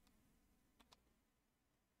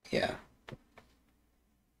 yeah.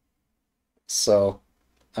 So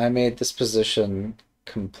I made this position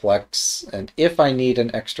complex, and if I need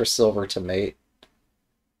an extra silver to mate,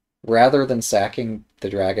 rather than sacking the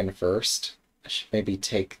dragon first, I should maybe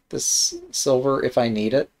take this silver if I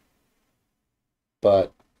need it.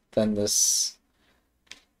 But then this...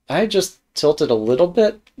 I just tilted a little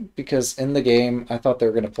bit because in the game I thought they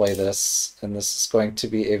were going to play this, and this is going to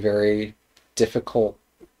be a very difficult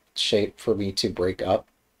shape for me to break up.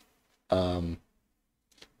 Um,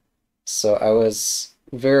 so I was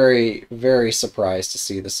very, very surprised to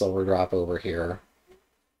see the silver drop over here.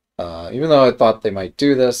 Even though I thought they might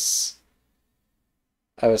do this,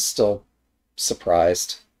 I was still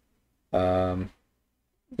surprised. Um,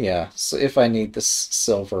 yeah, so if I need this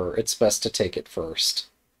silver, it's best to take it first.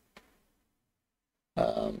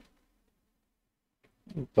 Um,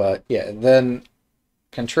 but yeah, then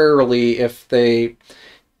contrarily, if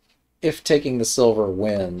taking the silver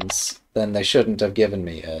wins, then they shouldn't have given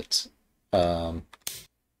me it. Um,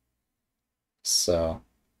 so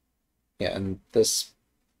yeah, and this,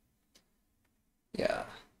 yeah,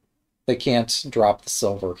 they can't drop the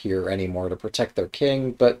silver here anymore to protect their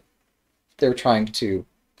king, but they're trying to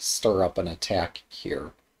stir up an attack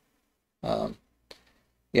here. Um,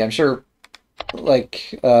 yeah, I'm sure,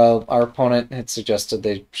 like, our opponent had suggested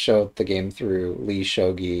they showed the game through Lee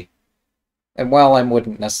Shogi. And while I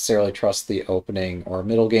wouldn't necessarily trust the opening or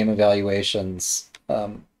middle game evaluations,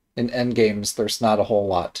 in endgames, there's not a whole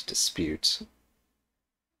lot to dispute.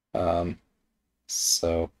 Um,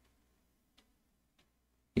 so,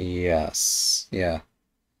 yes, yeah.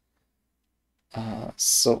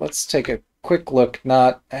 So let's take a quick look,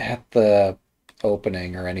 not at the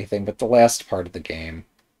opening or anything, but the last part of the game.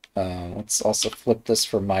 Let's also flip this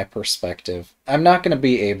from my perspective. I'm not going to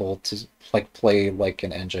be able to play like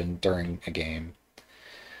an engine during a game,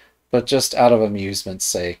 but just out of amusement's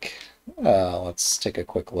sake, let's take a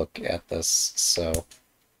quick look at this. So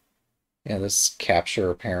Yeah, this capture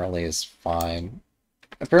apparently is fine.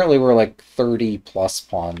 Apparently we're like 30 plus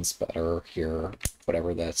pawns better here,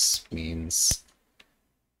 whatever this means.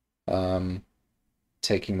 Um,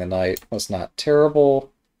 Taking the knight was not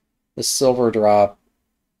terrible. The silver drop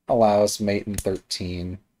allows mate in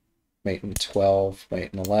 13, mate in 12, mate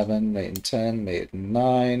in 11, mate in 10, mate in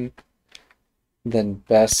 9. Then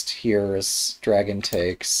best here is dragon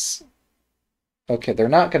takes. Okay, they're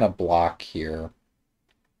not going to block here.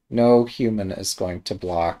 No human is going to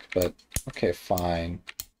block, but okay, fine.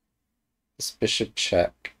 This bishop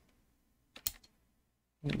check.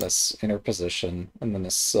 This interposition, and then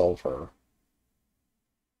this silver.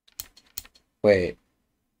 Wait.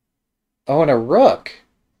 Oh, and a rook!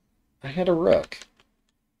 I had a rook.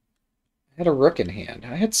 I had a rook in hand.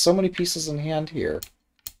 I had so many pieces in hand here.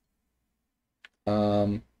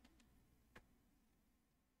 Um,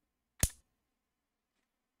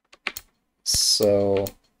 so,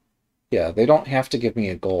 yeah, they don't have to give me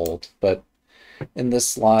a gold, but in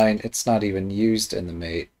this line, it's not even used in the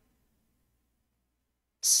mate.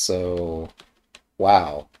 So,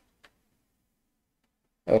 wow.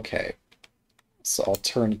 Okay. So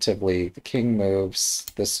alternatively, the king moves,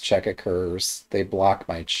 this check occurs, they block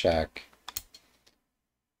my check.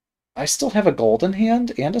 I still have a gold in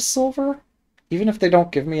hand and a silver? Even if they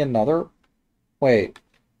don't give me another? Wait,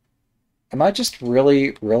 am I just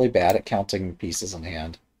really, really bad at counting pieces in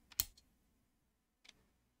hand?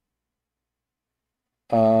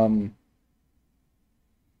 Um,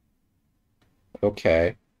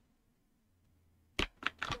 okay.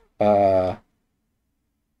 Uh,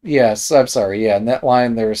 yes, I'm sorry. Yeah, in that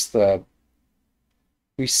line, there's the...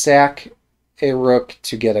 We sack a rook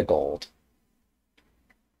to get a gold.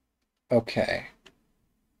 Okay.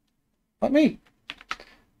 Let me...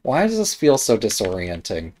 Why does this feel so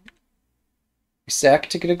disorienting? We sack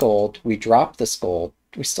to get a gold. We drop this gold.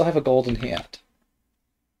 We still have a gold in hand.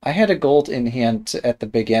 I had a gold in hand at the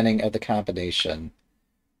beginning of the combination,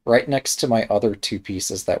 right next to my other two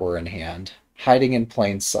pieces that were in hand, hiding in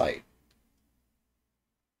plain sight.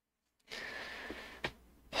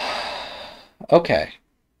 Okay.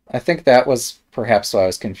 I think that was perhaps why I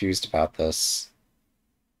was confused about this.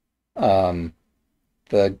 Um,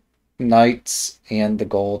 the knights and the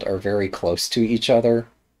gold are very close to each other,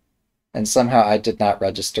 and somehow I did not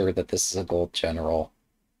register that this is a gold general.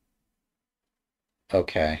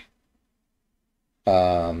 Okay.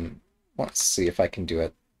 Let's see if I can do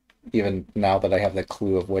it, even now that I have the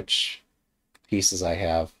clue of which pieces I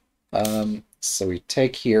have. So we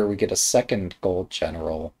take here, we get a second gold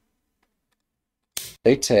general.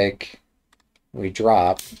 They take, we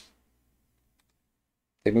drop,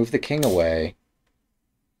 they move the king away.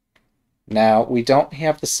 Now, we don't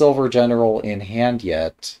have the silver general in hand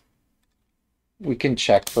yet. We can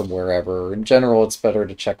check from wherever. In general, it's better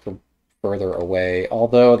to check from further away,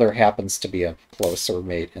 although there happens to be a closer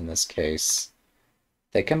mate in this case.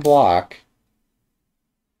 They can block.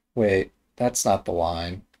 Wait, that's not the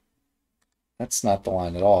line. That's not the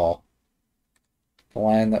line at all. The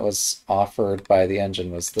line that was offered by the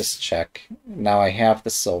engine was this check. Now I have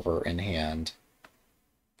the silver in hand.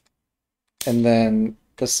 And then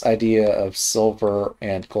this idea of silver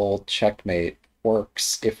and gold checkmate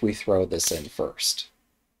works if we throw this in first.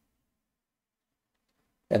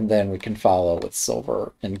 And then we can follow with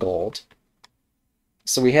silver and gold.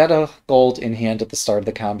 So we had a gold in hand at the start of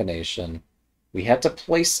the combination. We had to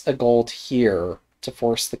place a gold here to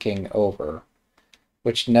force the king over,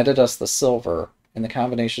 which netted us the silver, and the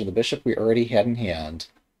combination of the bishop we already had in hand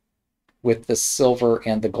with the silver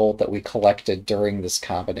and the gold that we collected during this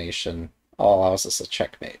combination allows us a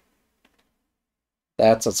checkmate.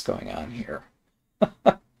 That's what's going on here.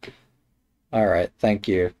 All right, thank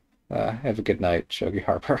you. Have a good night, Shogi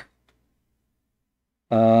Harper.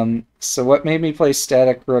 So what made me play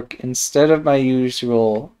Static Rook instead of my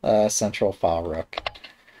usual Central Fa Rook?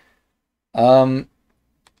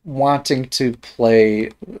 Wanting to play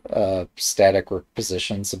Static Rook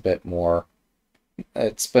positions a bit more.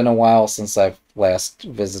 It's been a while since I've last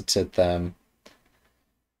visited them,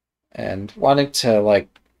 and wanting to like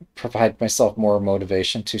provide myself more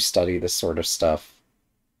motivation to study this sort of stuff.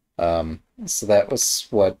 So that was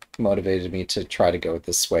what motivated me to try to go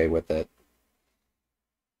this way with it.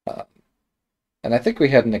 Uh, and I think we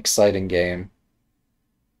had an exciting game,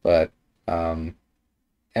 but am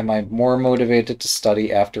I more motivated to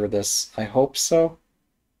study after this? I hope so.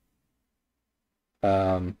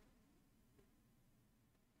 Um,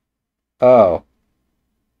 oh,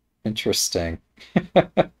 interesting.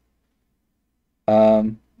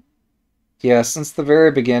 Um, yeah, since the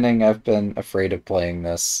very beginning, I've been afraid of playing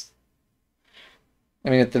this. I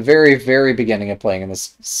mean, at the very, very beginning of playing in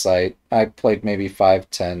this site, I played maybe 5,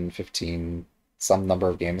 10, 15, some number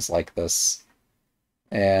of games like this,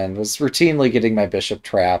 and was routinely getting my bishop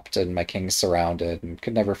trapped and my king surrounded and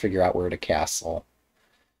could never figure out where to castle.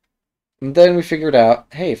 And then we figured out,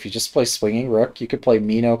 hey, if you just play Swinging Rook, you could play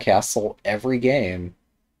Mino Castle every game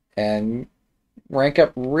and rank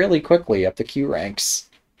up really quickly up the Q ranks.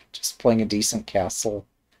 Just playing a decent castle,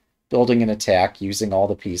 building an attack, using all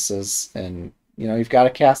the pieces, and you've got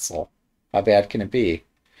a castle. How bad can it be?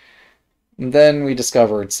 And then we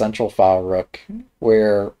discovered Central File Rook,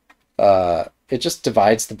 where it just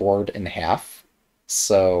divides the board in half.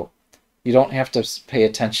 So you don't have to pay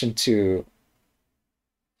attention to.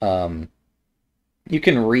 You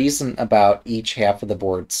can reason about each half of the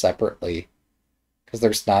board separately because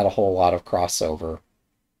there's not a whole lot of crossover.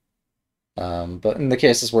 But in the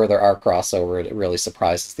cases where there are crossover, it really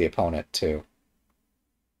surprises the opponent too.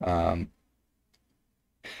 Um,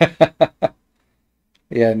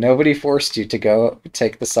 yeah, nobody forced you to go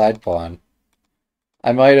take the side pawn.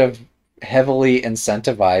 I might have heavily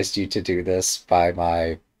incentivized you to do this by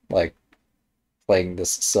my like playing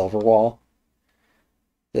this silver wall.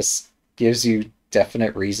 This gives you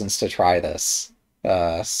definite reasons to try this.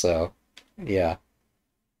 So yeah,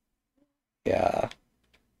 yeah.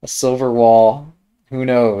 A silver wall, who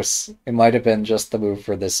knows? It might have been just the move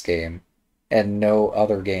for this game and no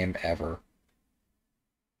other game ever.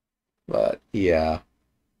 But yeah.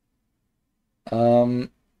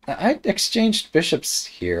 I exchanged bishops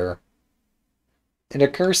here. It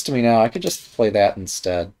occurs to me now I could just play that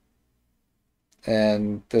instead.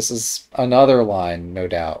 And this is another line, no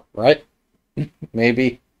doubt, right?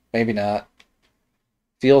 Maybe, maybe not.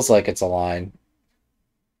 Feels like it's a line.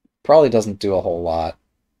 Probably doesn't do a whole lot.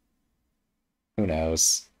 Who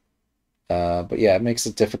knows? But yeah, it makes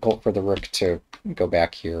it difficult for the rook to go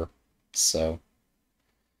back here. So,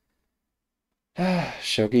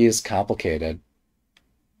 shogi is complicated.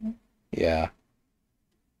 Yeah.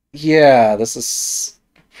 Yeah, this is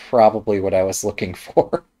probably what I was looking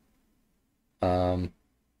for. Um,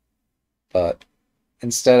 but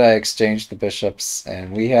instead I exchanged the bishops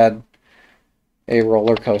and we had a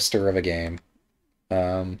roller coaster of a game.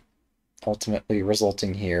 Um, ultimately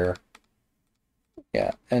resulting here.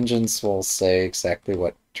 Yeah, engines will say exactly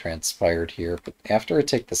what transpired here, but after I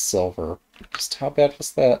take the silver, just how bad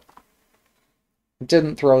was that? It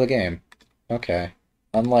didn't throw the game. Okay.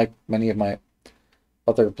 Unlike many of my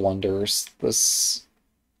other blunders, this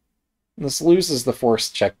loses the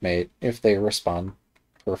forced checkmate if they respond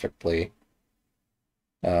perfectly.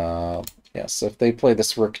 Yeah, so if they play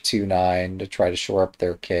this rook 2-9 to try to shore up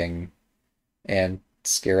their king and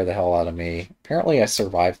scare the hell out of me. Apparently I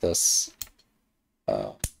survived this.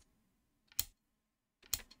 Uh,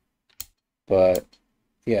 but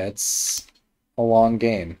yeah, it's a long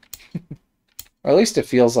game. Or at least it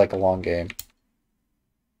feels like a long game.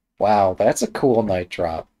 Wow, that's a cool knight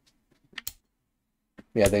drop.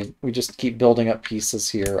 Yeah, we just keep building up pieces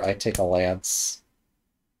here. I take a lance,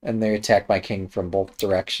 and they attack my king from both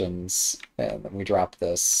directions, and then we drop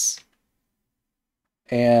this.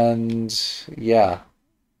 And yeah,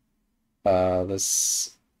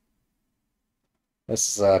 this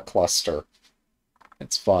is a cluster.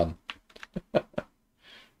 It's fun.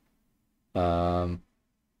 Um,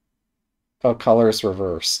 oh, colors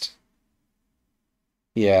reversed.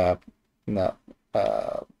 Yeah, no,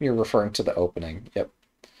 you're referring to the opening. Yep.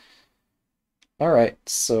 All right,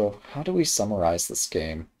 so how do we summarize this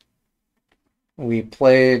game? We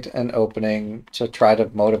played an opening to try to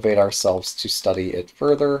motivate ourselves to study it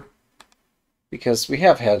further, because we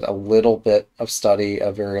have had a little bit of study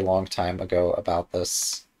a very long time ago about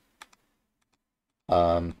this.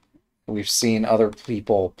 We've seen other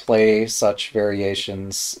people play such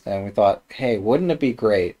variations, and we thought, hey, wouldn't it be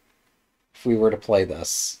great if we were to play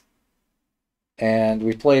this? And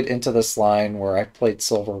we played into this line where I played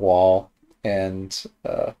Silver Wall, and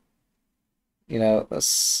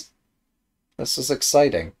this is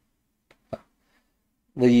exciting.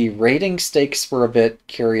 The rating stakes were a bit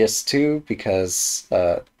curious too, because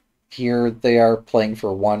here they are playing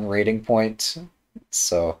for 1 rating point.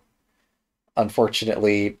 So,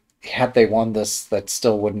 unfortunately, had they won this, that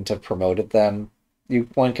still wouldn't have promoted them.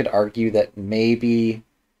 One could argue that maybe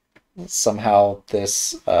somehow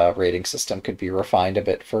this rating system could be refined a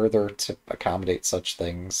bit further to accommodate such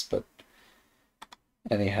things, but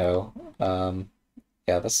anyhow,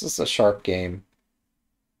 yeah, this is a sharp game,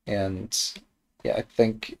 and yeah, I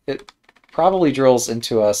think it probably drills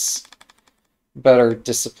into us better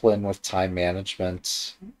discipline with time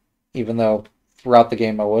management, even though throughout the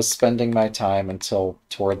game I was spending my time until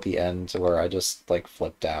toward the end where I just like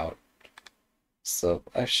flipped out. So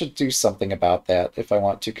I should do something about that if I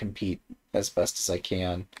want to compete as best as I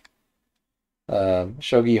can.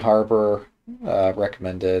 Shogi Harbor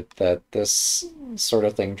recommended that this sort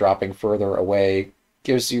of thing dropping further away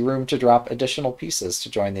gives you room to drop additional pieces to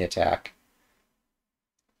join the attack.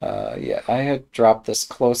 Yeah, I had dropped this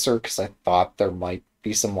closer because I thought there might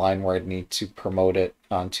be some line where I'd need to promote it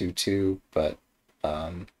onto 2, but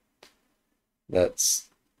um, that's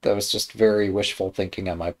that was just very wishful thinking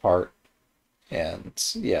on my part. And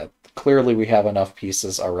yeah, clearly we have enough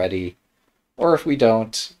pieces already. Or if we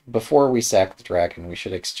don't, before we sack the dragon, we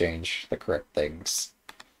should exchange the correct things.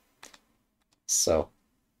 So,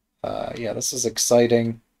 yeah, this is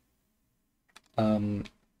exciting. Um,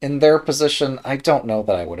 in their position, I don't know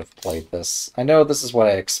that I would have played this. I know this is what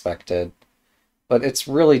I expected, but it's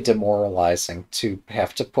really demoralizing to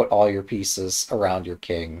have to put all your pieces around your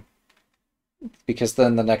king, because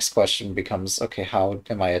then the next question becomes, okay, how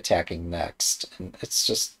am I attacking next? And it's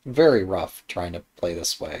just very rough trying to play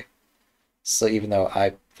this way. So even though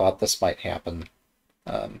I thought this might happen,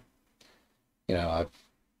 um, you know,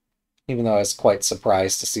 even though I was quite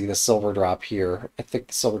surprised to see the silver drop here, I think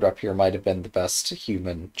the silver drop here might have been the best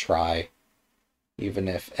human try. Even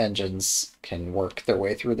if engines can work their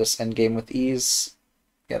way through this endgame with ease,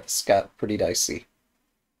 yeah, this got pretty dicey.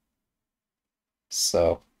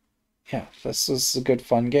 So, yeah, this was a good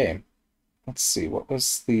fun game. Let's see, what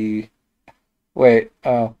was the... Wait,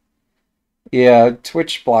 oh, yeah,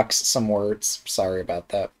 Twitch blocks some words. Sorry about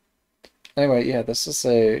that. Anyway, yeah, this is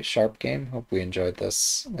a sharp game. Hope we enjoyed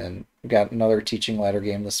this. And we got another teaching ladder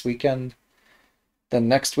game this weekend. Then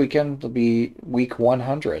next weekend will be week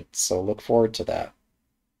 100, so look forward to that.